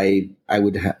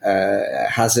would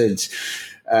hazard.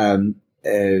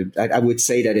 I would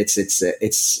say that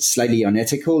it's slightly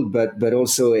unethical, but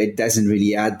also it doesn't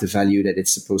really add the value that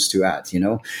it's supposed to add,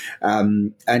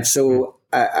 and so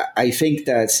I think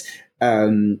that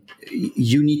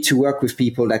you need to work with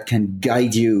people that can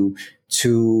guide you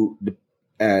to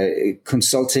the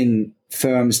consulting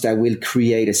firms that will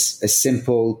create a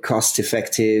simple,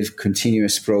 cost-effective,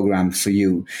 continuous program for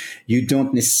you. You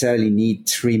don't necessarily need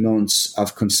 3 months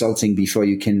of consulting before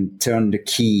you can turn the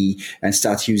key and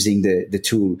start using the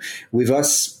tool. With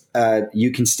us,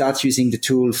 you can start using the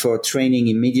tool for training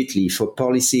immediately, for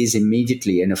policies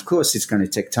immediately. And of course, it's going to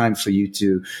take time for you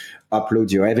to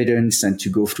upload your evidence and to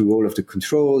go through all of the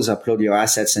controls, upload your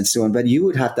assets and so on. But you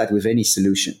would have that with any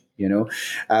solution,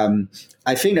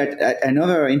 I think that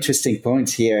another interesting point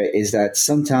here is that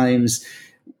sometimes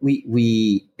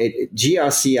GRC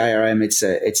IRM,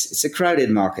 it's a crowded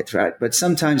market, right? But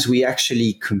sometimes we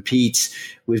actually compete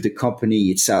with the company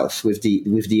itself, with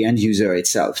the end user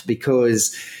itself,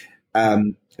 because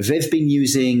they've been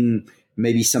using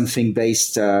maybe something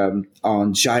based on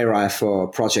Jira for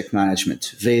project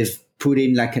management. They've put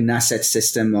in like an asset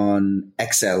system on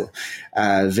Excel.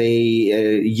 They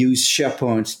use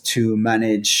SharePoint to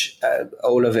manage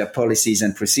all of their policies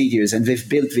and procedures. And they've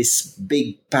built this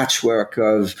big patchwork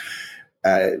of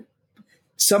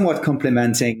somewhat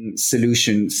complementing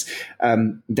solutions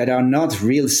that are not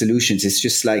real solutions. It's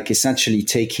just like essentially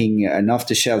taking an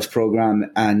off-the-shelf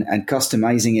program and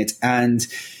customizing it. And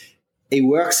it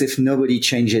works if nobody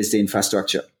changes the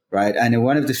infrastructure, right? And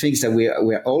one of the things that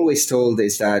we're always told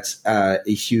is that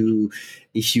if you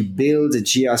build a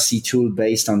GRC tool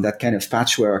based on that kind of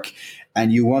patchwork,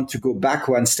 and you want to go back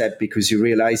one step because you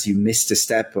realize you missed a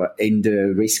step in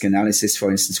the risk analysis,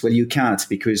 for instance, well, you can't,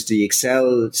 because the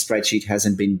Excel spreadsheet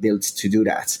hasn't been built to do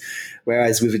that.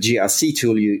 Whereas with a GRC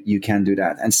tool, you can do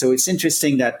that. And so it's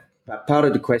interesting that part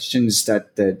of the questions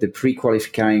that the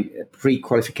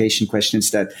pre-qualification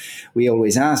questions that we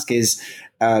always ask is,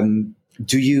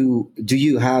 do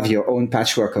you have your own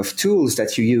patchwork of tools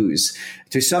that you use?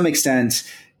 To some extent,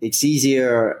 it's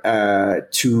easier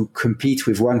to compete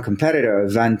with one competitor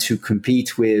than to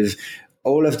compete with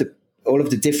all of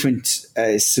the different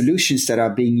solutions that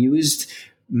are being used,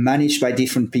 managed by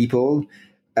different people.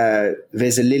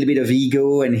 There's a little bit of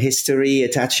ego and history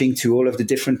attaching to all of the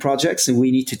different projects, and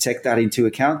we need to take that into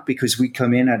account because we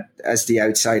come in as the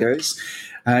outsiders,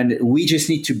 and we just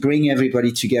need to bring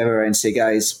everybody together and say,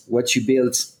 guys, what you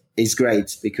built is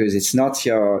great because it's not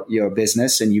your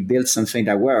business, and you built something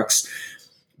that works,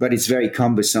 but it's very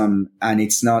cumbersome and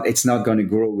it's not going to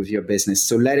grow with your business.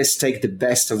 So let us take the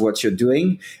best of what you're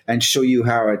doing and show you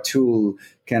how a tool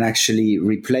can actually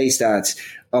replace that,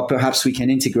 or perhaps we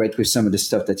can integrate with some of the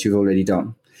stuff that you've already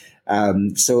done.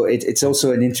 So it's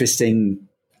also an interesting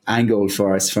angle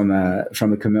for us from a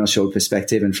commercial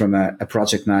perspective and from a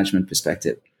project management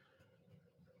perspective.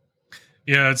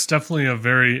 Yeah, it's definitely a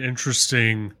very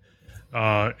interesting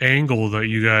angle that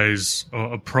you guys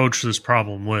approach this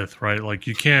problem with, right? Like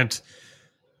you can't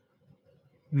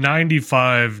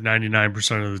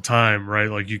 99% of the time,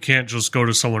 right? Like you can't just go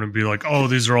to someone and be like, oh,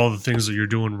 these are all the things that you're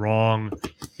doing wrong,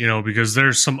 because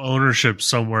there's some ownership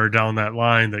somewhere down that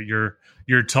line that you're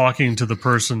talking to the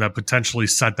person that potentially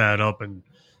set that up and,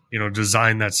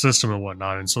 designed that system and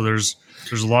whatnot. And so there's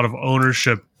a lot of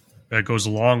ownership that goes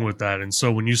along with that. And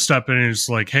so when you step in and it's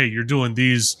like, hey, you're doing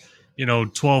these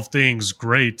 12 things,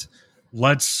 great.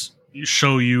 Let's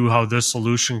show you how this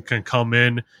solution can come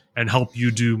in and help you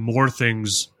do more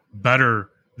things better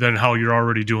than how you're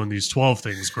already doing these 12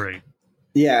 things, great.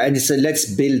 Yeah, and so let's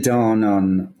build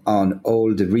on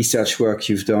all the research work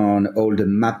you've done, all the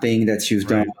mapping that you've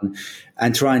done,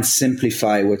 and try and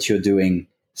simplify what you're doing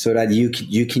so that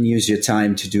you can use your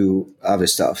time to do other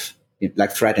stuff,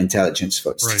 like threat intelligence,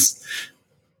 for instance.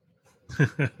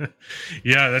 Right.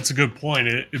 Yeah, that's a good point.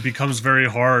 It becomes very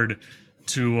hard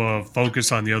to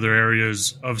focus on the other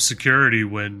areas of security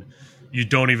when you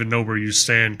don't even know where you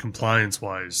stand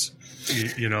compliance-wise.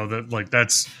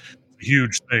 That's a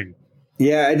huge thing.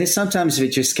 Yeah, and sometimes we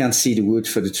just can't see the wood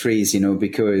for the trees,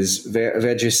 because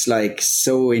they're just like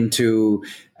so into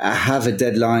I have a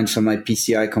deadline for my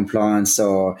PCI compliance,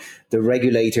 or the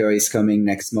regulator is coming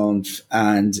next month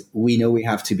and we know we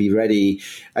have to be ready.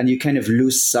 And you kind of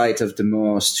lose sight of the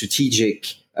more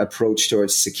strategic approach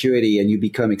towards security and you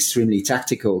become extremely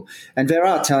tactical. And there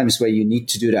are times where you need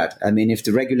to do that. I mean, if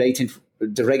the regulator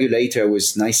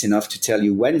was nice enough to tell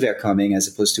you when they're coming as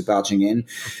opposed to barging in,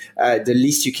 the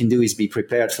least you can do is be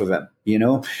prepared for them,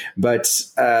 But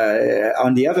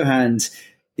on the other hand,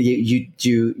 you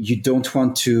don't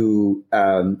want to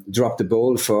drop the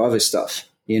ball for other stuff,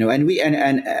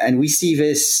 and we see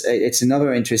this. It's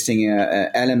another interesting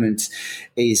element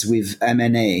is with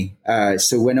M&A.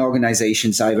 So when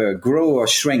organizations either grow or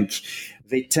shrink,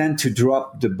 they tend to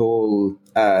drop the ball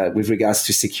with regards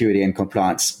to security and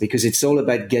compliance because it's all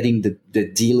about getting the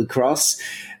deal across.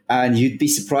 And you'd be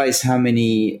surprised how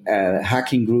many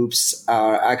hacking groups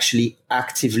are actually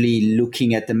actively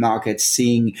looking at the market,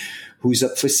 seeing who's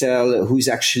up for sale, who's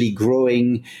actually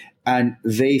growing. And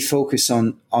they focus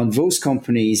on those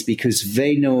companies because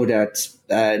they know that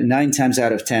 9 times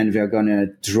out of 10, they're going to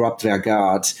drop their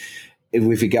guard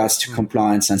with regards to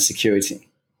compliance and security.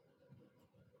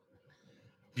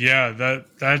 Yeah,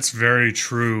 that's very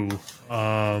true.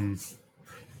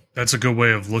 That's a good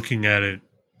way of looking at it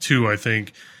too, I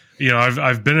think.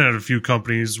 I've been at a few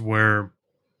companies where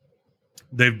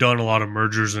they've done a lot of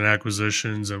mergers and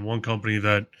acquisitions, and one company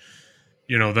that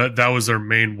that was their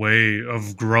main way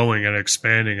of growing and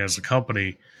expanding as a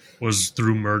company was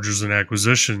through mergers and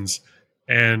acquisitions.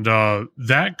 And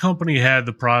that company had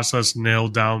the process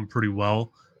nailed down pretty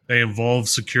well. They involved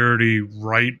security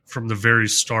right from the very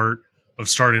start of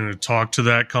starting to talk to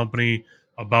that company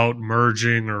about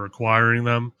merging or acquiring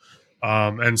them.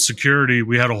 And security,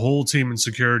 we had a whole team in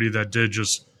security that did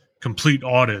just complete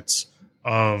audits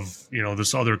of,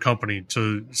 this other company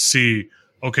to see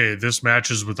okay, this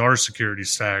matches with our security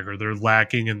stack, or they're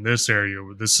lacking in this area,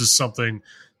 or this is something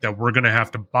that we're going to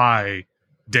have to buy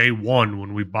day one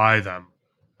when we buy them.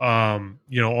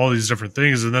 All these different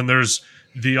things. And then there's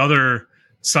the other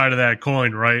side of that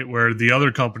coin, right? Where the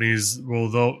other companies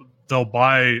they'll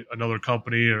buy another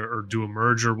company or do a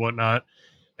merger or whatnot,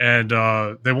 and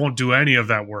they won't do any of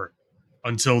that work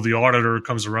until the auditor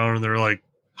comes around and they're like,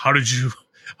 how did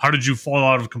you fall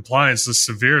out of compliance this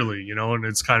severely? And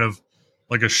it's kind of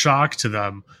like a shock to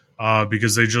them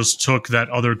because they just took that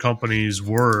other company's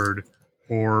word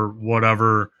or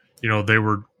whatever they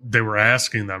were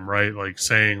asking them, right? Like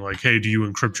saying like, hey, do you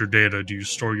encrypt your data? Do you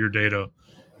store your data,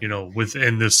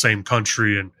 within this same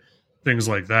country and things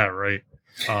like that, right?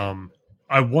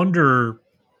 I wonder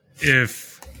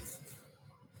if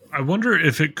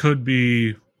it could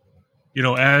be,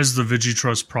 as the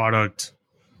VigiTrust product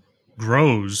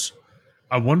grows,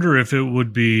 I wonder if it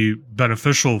would be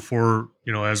beneficial for,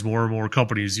 as more and more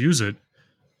companies use it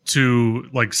to,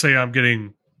 like, say I'm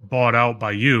getting bought out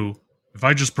by you. If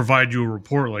I just provide you a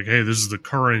report like, hey, this is the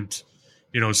current,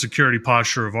 security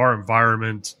posture of our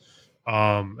environment,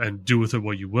 and do with it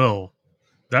what you will,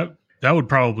 that would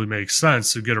probably make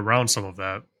sense to get around some of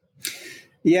that.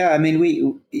 Yeah, I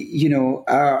mean,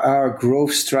 our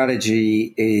growth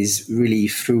strategy is really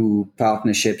through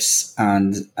partnerships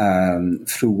and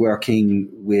through working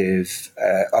with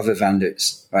other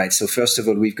vendors, right? So first of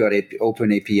all, we've got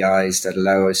open APIs that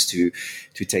allow us to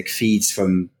take feeds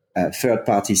from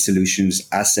third-party solutions,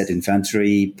 asset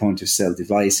inventory, point-of-sale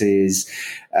devices,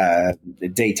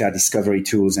 data discovery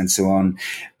tools, and so on.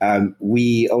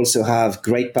 We also have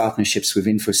great partnerships with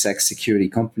InfoSec security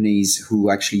companies who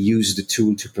actually use the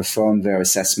tool to perform their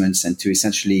assessments and to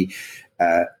essentially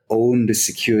own the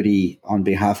security on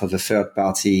behalf of a third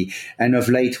party. And of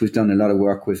late, we've done a lot of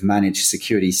work with managed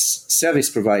security service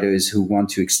providers who want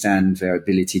to extend their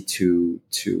ability to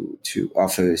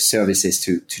offer services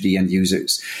to the end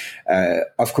users.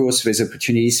 Of course, there's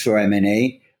opportunities for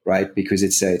M&A, right? Because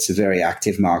it's a very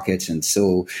active market. And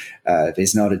so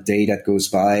there's not a day that goes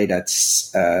by that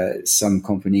some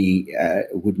company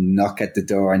would knock at the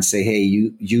door and say, hey,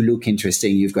 you look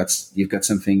interesting. You've got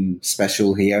something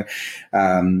special here.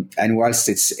 And whilst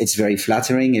it's very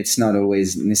flattering, it's not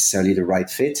always necessarily the right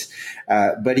fit.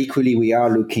 But equally, we are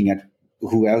looking at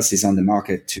who else is on the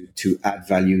market to add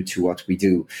value to what we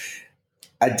do.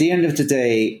 At the end of the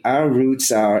day, our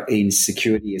roots are in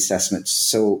security assessments.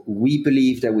 So we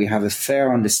believe that we have a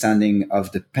fair understanding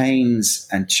of the pains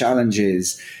and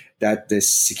challenges that the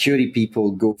security people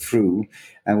go through.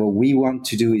 And what we want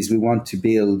to do is we want to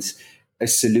build a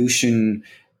solution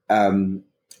and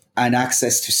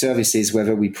access to services,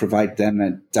 whether we provide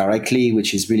them directly,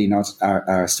 which is really not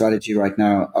our strategy right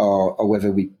now, or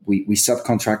whether we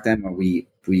subcontract them or we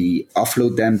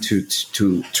offload them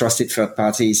to trusted third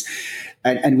parties.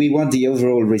 And we want the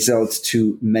overall result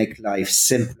to make life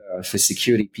simpler for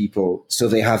security people so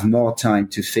they have more time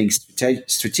to think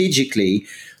strategically,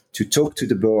 to talk to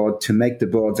the board, to make the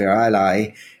board their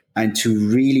ally, and to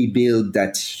really build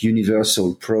that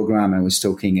universal program I was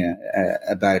talking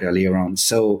about earlier on.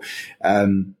 So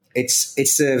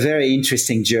it's a very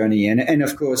interesting journey. And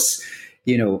of course,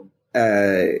 in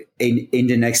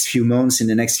the next few months, in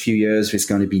the next few years, there's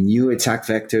going to be new attack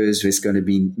vectors, there's going to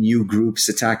be new groups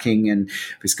attacking, and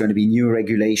there's going to be new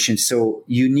regulations. So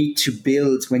you need to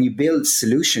when you build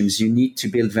solutions, you need to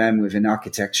build them with an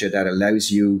architecture that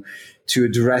allows you to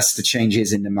address the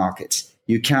changes in the market.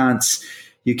 You can't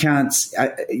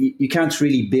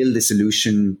really build a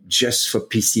solution just for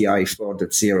PCI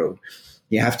 4.0.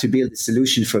 You have to build a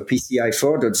solution for PCI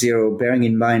 4.0, bearing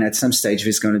in mind at some stage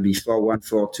there's going to be 4.1,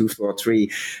 4.2,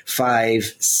 4.3, 5,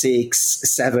 6,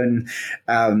 7,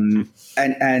 and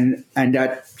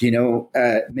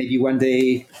that maybe one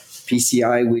day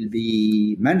PCI will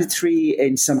be mandatory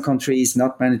in some countries,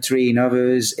 not mandatory in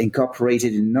others,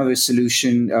 incorporated in another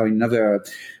solution or another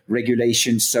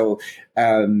regulation. So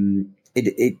you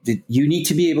need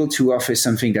to be able to offer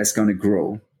something that's going to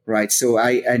grow, right? So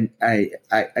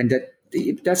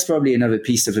that's probably another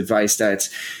piece of advice, that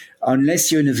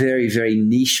unless you're in a very, very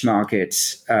niche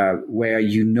market where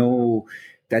you know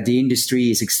that the industry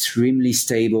is extremely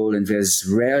stable and there's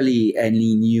rarely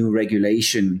any new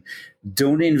regulation,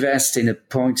 don't invest in a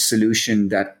point solution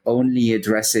that only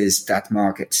addresses that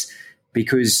market,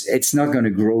 because it's not going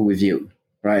to grow with you,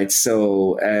 right?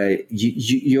 So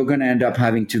you're going to end up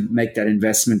having to make that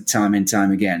investment time and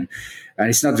time again. And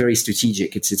it's not very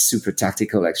strategic. It's super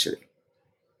tactical, actually.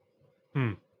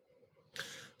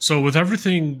 So with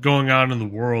everything going on in the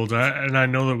world, and I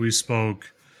know that we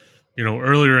spoke,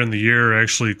 earlier in the year,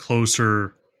 actually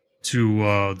closer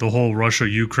the whole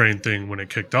Russia-Ukraine thing when it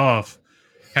kicked off.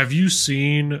 Have you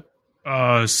seen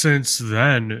since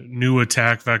then new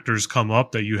attack vectors come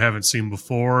up that you haven't seen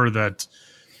before that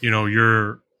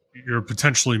you're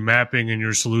potentially mapping in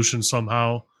your solution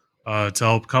somehow to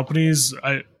help companies?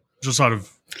 I just out of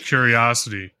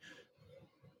curiosity.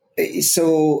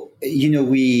 So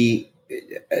we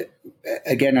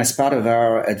again, as part of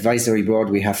our advisory board,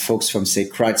 we have folks from, say,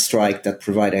 CrowdStrike that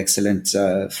provide excellent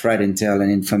threat intel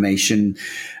and information.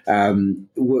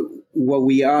 What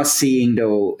we are seeing,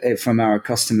 though, from our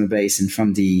customer base and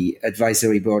from the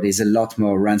advisory board is a lot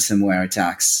more ransomware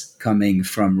attacks coming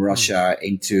from Russia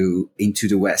into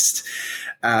the West.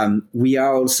 We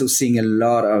are also seeing a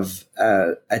lot of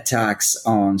attacks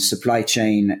on supply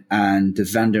chain and the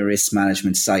vendor risk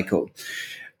management cycle.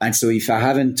 And so if I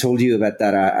haven't told you about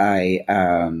that, I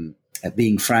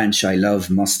being French, I love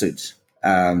mustard.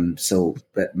 So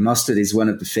mustard is one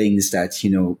of the things that,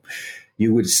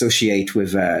 you would associate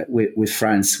with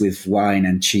France, with wine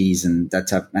and cheese and that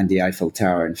type, and the Eiffel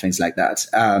Tower and things like that.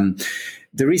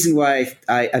 The reason why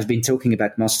I've been talking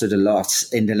about mustard a lot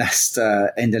in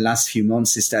the last few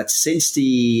months is that since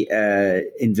the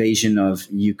invasion of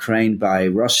Ukraine by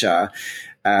Russia,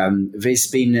 there's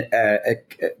been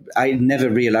I never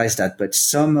realized that, but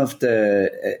some of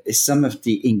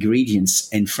the ingredients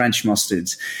in French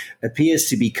mustard appears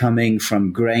to be coming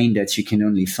from grain that you can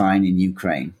only find in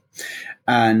Ukraine.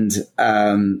 And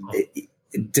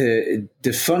the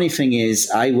funny thing is,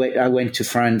 I went to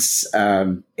France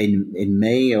in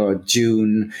May or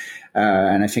June,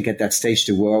 and I think at that stage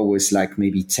the war was like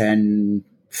maybe 10,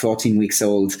 14 weeks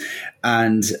old,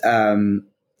 and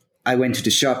I went to the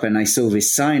shop and I saw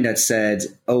this sign that said,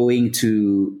 owing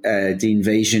to the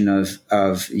invasion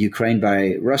of Ukraine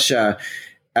by Russia,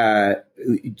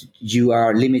 you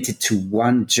are limited to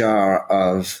 1 jar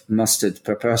of mustard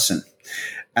per person.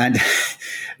 And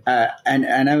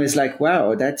I was like,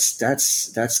 wow,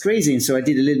 that's crazy. And so I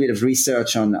did a little bit of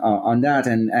research on that,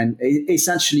 and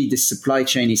essentially the supply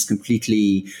chain is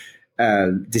completely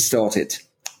distorted.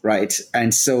 Right.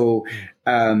 And so,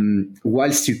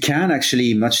 whilst you can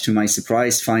actually, much to my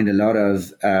surprise, find a lot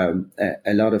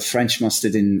of French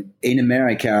mustard in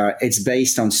America, it's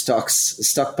based on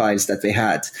stockpiles that they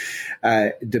had.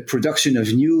 The production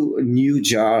of new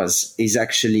jars is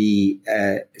actually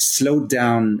slowed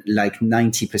down like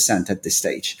 90% at this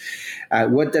stage.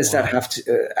 What does that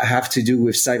have to do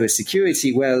with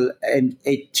cybersecurity? Well, and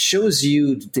it shows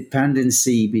you the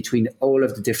dependency between all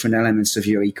of the different elements of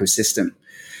your ecosystem.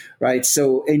 Right.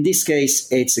 So in this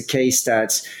case, it's a case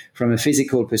that from a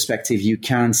physical perspective, you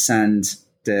can send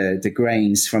the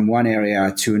grains from one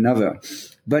area to another.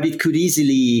 But it could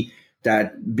easily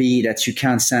be that you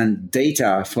can send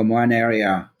data from one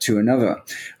area to another.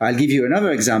 I'll give you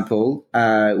another example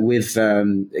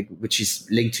which is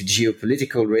linked to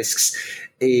geopolitical risks,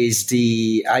 is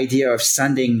the idea of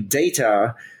sending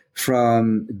data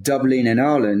from Dublin and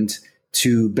Ireland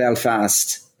to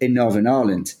Belfast in Northern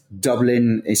Ireland.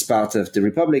 Dublin is part of the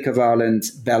Republic of Ireland.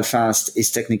 Belfast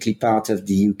is technically part of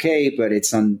the UK, but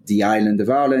it's on the island of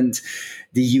Ireland.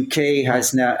 The UK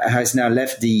has now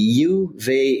left the EU.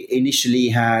 They initially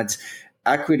had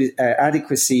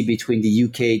adequacy between the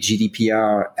UK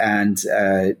GDPR and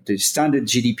the standard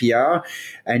GDPR.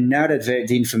 And now that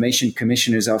the Information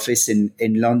Commissioner's Office in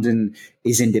London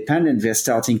is independent, they're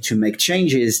starting to make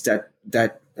changes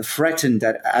that threaten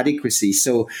that adequacy.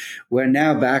 So we're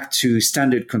now back to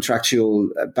standard contractual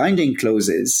binding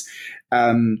clauses.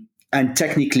 And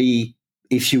technically,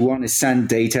 if you want to send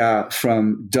data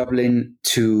from Dublin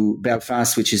to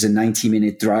Belfast, which is a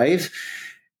 90-minute drive,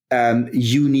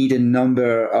 you need a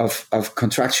number of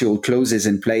contractual clauses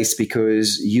in place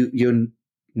because you're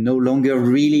no longer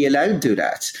really allowed to do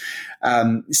that.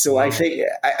 So wow. I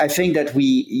think that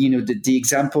the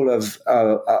example of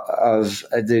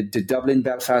the Dublin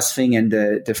Belfast thing and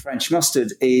the French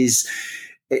mustard is,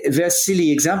 they're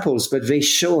silly examples, but they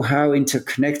show how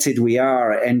interconnected we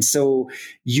are. And so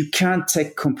you can't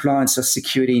take compliance or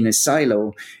security in a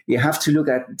silo. You have to look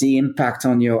at the impact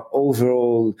on your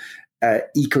overall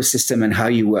ecosystem and how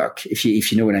you work, if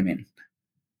you know what I mean.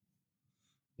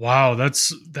 Wow,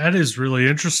 that is really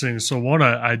interesting. So one,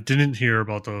 I didn't hear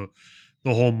about the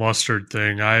whole mustard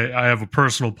thing. I have a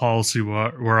personal policy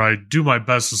where I do my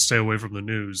best to stay away from the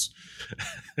news.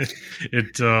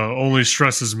 It only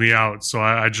stresses me out, so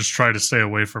I just try to stay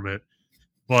away from it.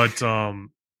 But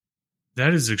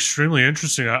that is extremely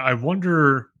interesting. I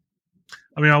wonder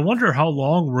how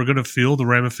long we're going to feel the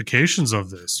ramifications of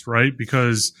this, right?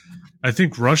 Because I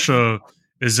think Russia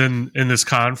is in this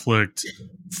conflict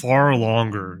far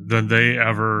longer than they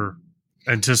ever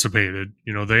anticipated.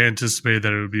 They anticipated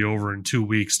that it would be over in 2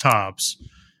 weeks tops.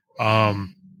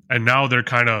 And now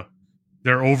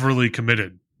they're overly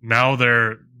committed. Now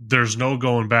there's no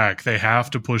going back. They have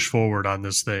to push forward on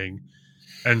this thing.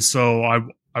 And so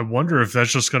I wonder if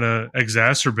that's just going to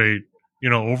exacerbate,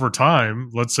 over time.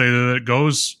 Let's say that it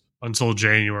goes until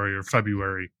January or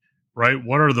February, right?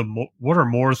 What are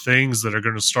more things that are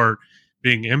going to start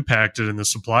being impacted in the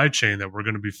supply chain that we're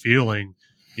going to be feeling,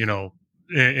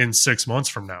 in 6 months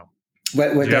from now? Do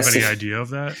you have any idea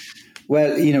of that?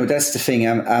 Well, that's the thing.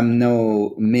 I'm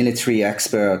no military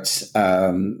expert,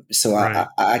 so right.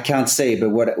 I can't say. But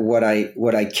what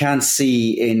I can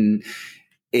see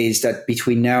is that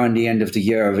between now and the end of the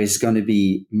year, there's going to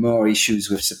be more issues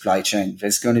with supply chain.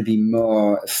 There's going to be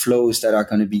more flows that are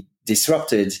going to be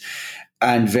disrupted,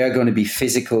 and they're going to be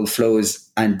physical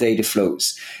flows and data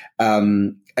flows.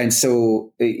 And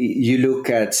so you look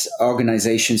at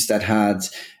organizations that had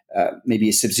maybe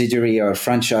a subsidiary or a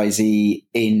franchisee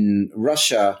in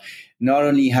Russia. Not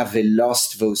only have they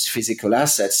lost those physical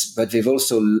assets, but they've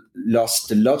also lost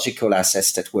the logical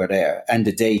assets that were there and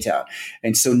the data.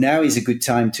 And so now is a good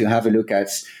time to have a look at,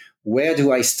 where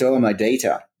do I store my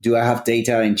data? Do I have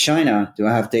data in China? Do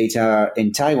I have data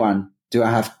in Taiwan? Do I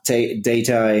have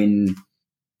data in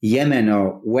Yemen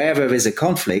or wherever there's a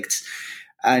conflict?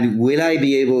 And will I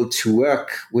be able to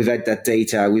work without that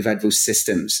data, without those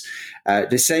systems?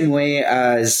 The same way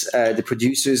as the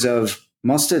producers of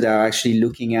mustard are actually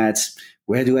looking at,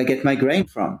 where do I get my grain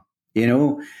from? It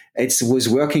was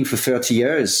working for 30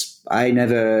 years. I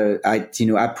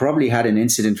probably had an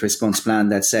incident response plan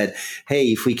that said, hey,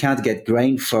 if we can't get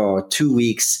grain for 2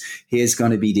 weeks, here's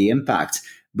going to be the impact.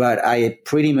 But I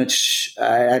pretty much,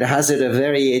 I'd hazard a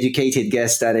very educated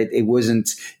guess that it wasn't,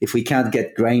 if we can't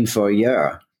get grain for a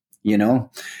year,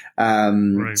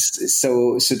 Right.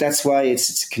 So that's why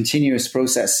it's a continuous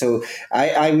process. So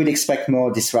I would expect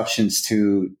more disruptions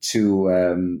to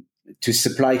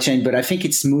supply chain, but I think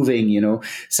it's moving.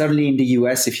 Suddenly in the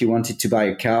US, if you wanted to buy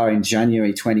a car in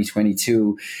January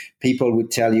 2022, people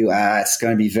would tell you, it's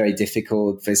going to be very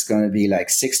difficult. There's going to be like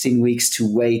 16 weeks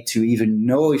to wait to even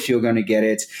know if you're going to get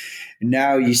it.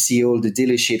 Now you see all the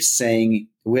dealerships saying,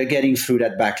 we're getting through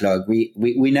that backlog.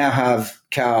 We now have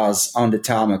cars on the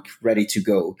tarmac ready to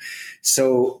go.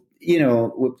 So,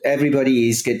 everybody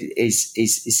is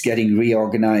getting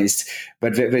reorganized,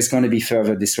 but there's going to be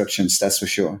further disruptions. That's for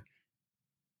sure.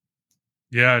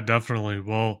 Yeah, definitely.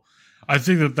 Well, I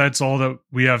think that's all that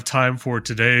we have time for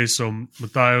today. So,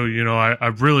 Mathieu, I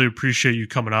really appreciate you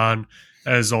coming on.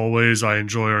 As always, I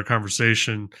enjoy our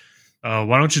conversation.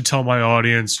 Why don't you tell my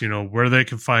audience, where they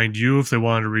can find you if they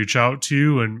wanted to reach out to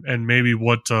you, and maybe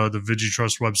what the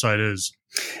VeggieTrust website is.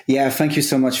 Yeah, thank you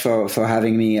so much for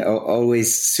having me.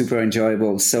 Always super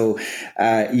enjoyable. So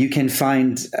you can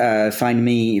find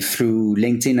me through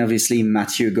LinkedIn. Obviously,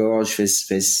 Mathieu Gorge.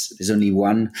 There's only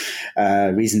one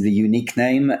reasonably unique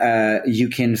name. You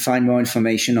can find more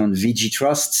information on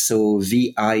VeggieTrust. So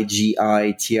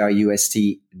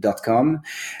VIGITRUST.com.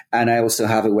 And I also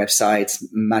have a website,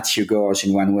 MathieuGorge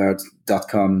in one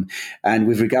word.com. And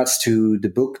with regards to the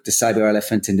book, The Cyber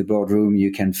Elephant in the Boardroom,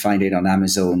 you can find it on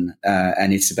Amazon.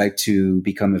 And it's about to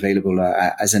become available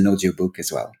as an audiobook as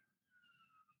well.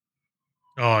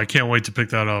 Oh, I can't wait to pick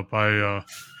that up. I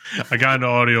got into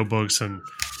audiobooks, and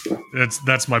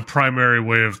that's my primary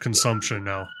way of consumption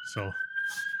now. So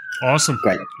awesome.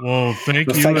 Great. Well, thank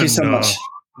you. Thank you so much.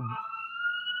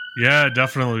 Yeah,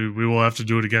 definitely. We will have to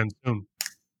do it again soon.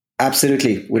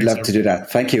 Absolutely. We'd love to do that.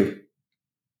 Thank you.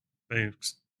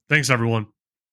 Thanks, everyone.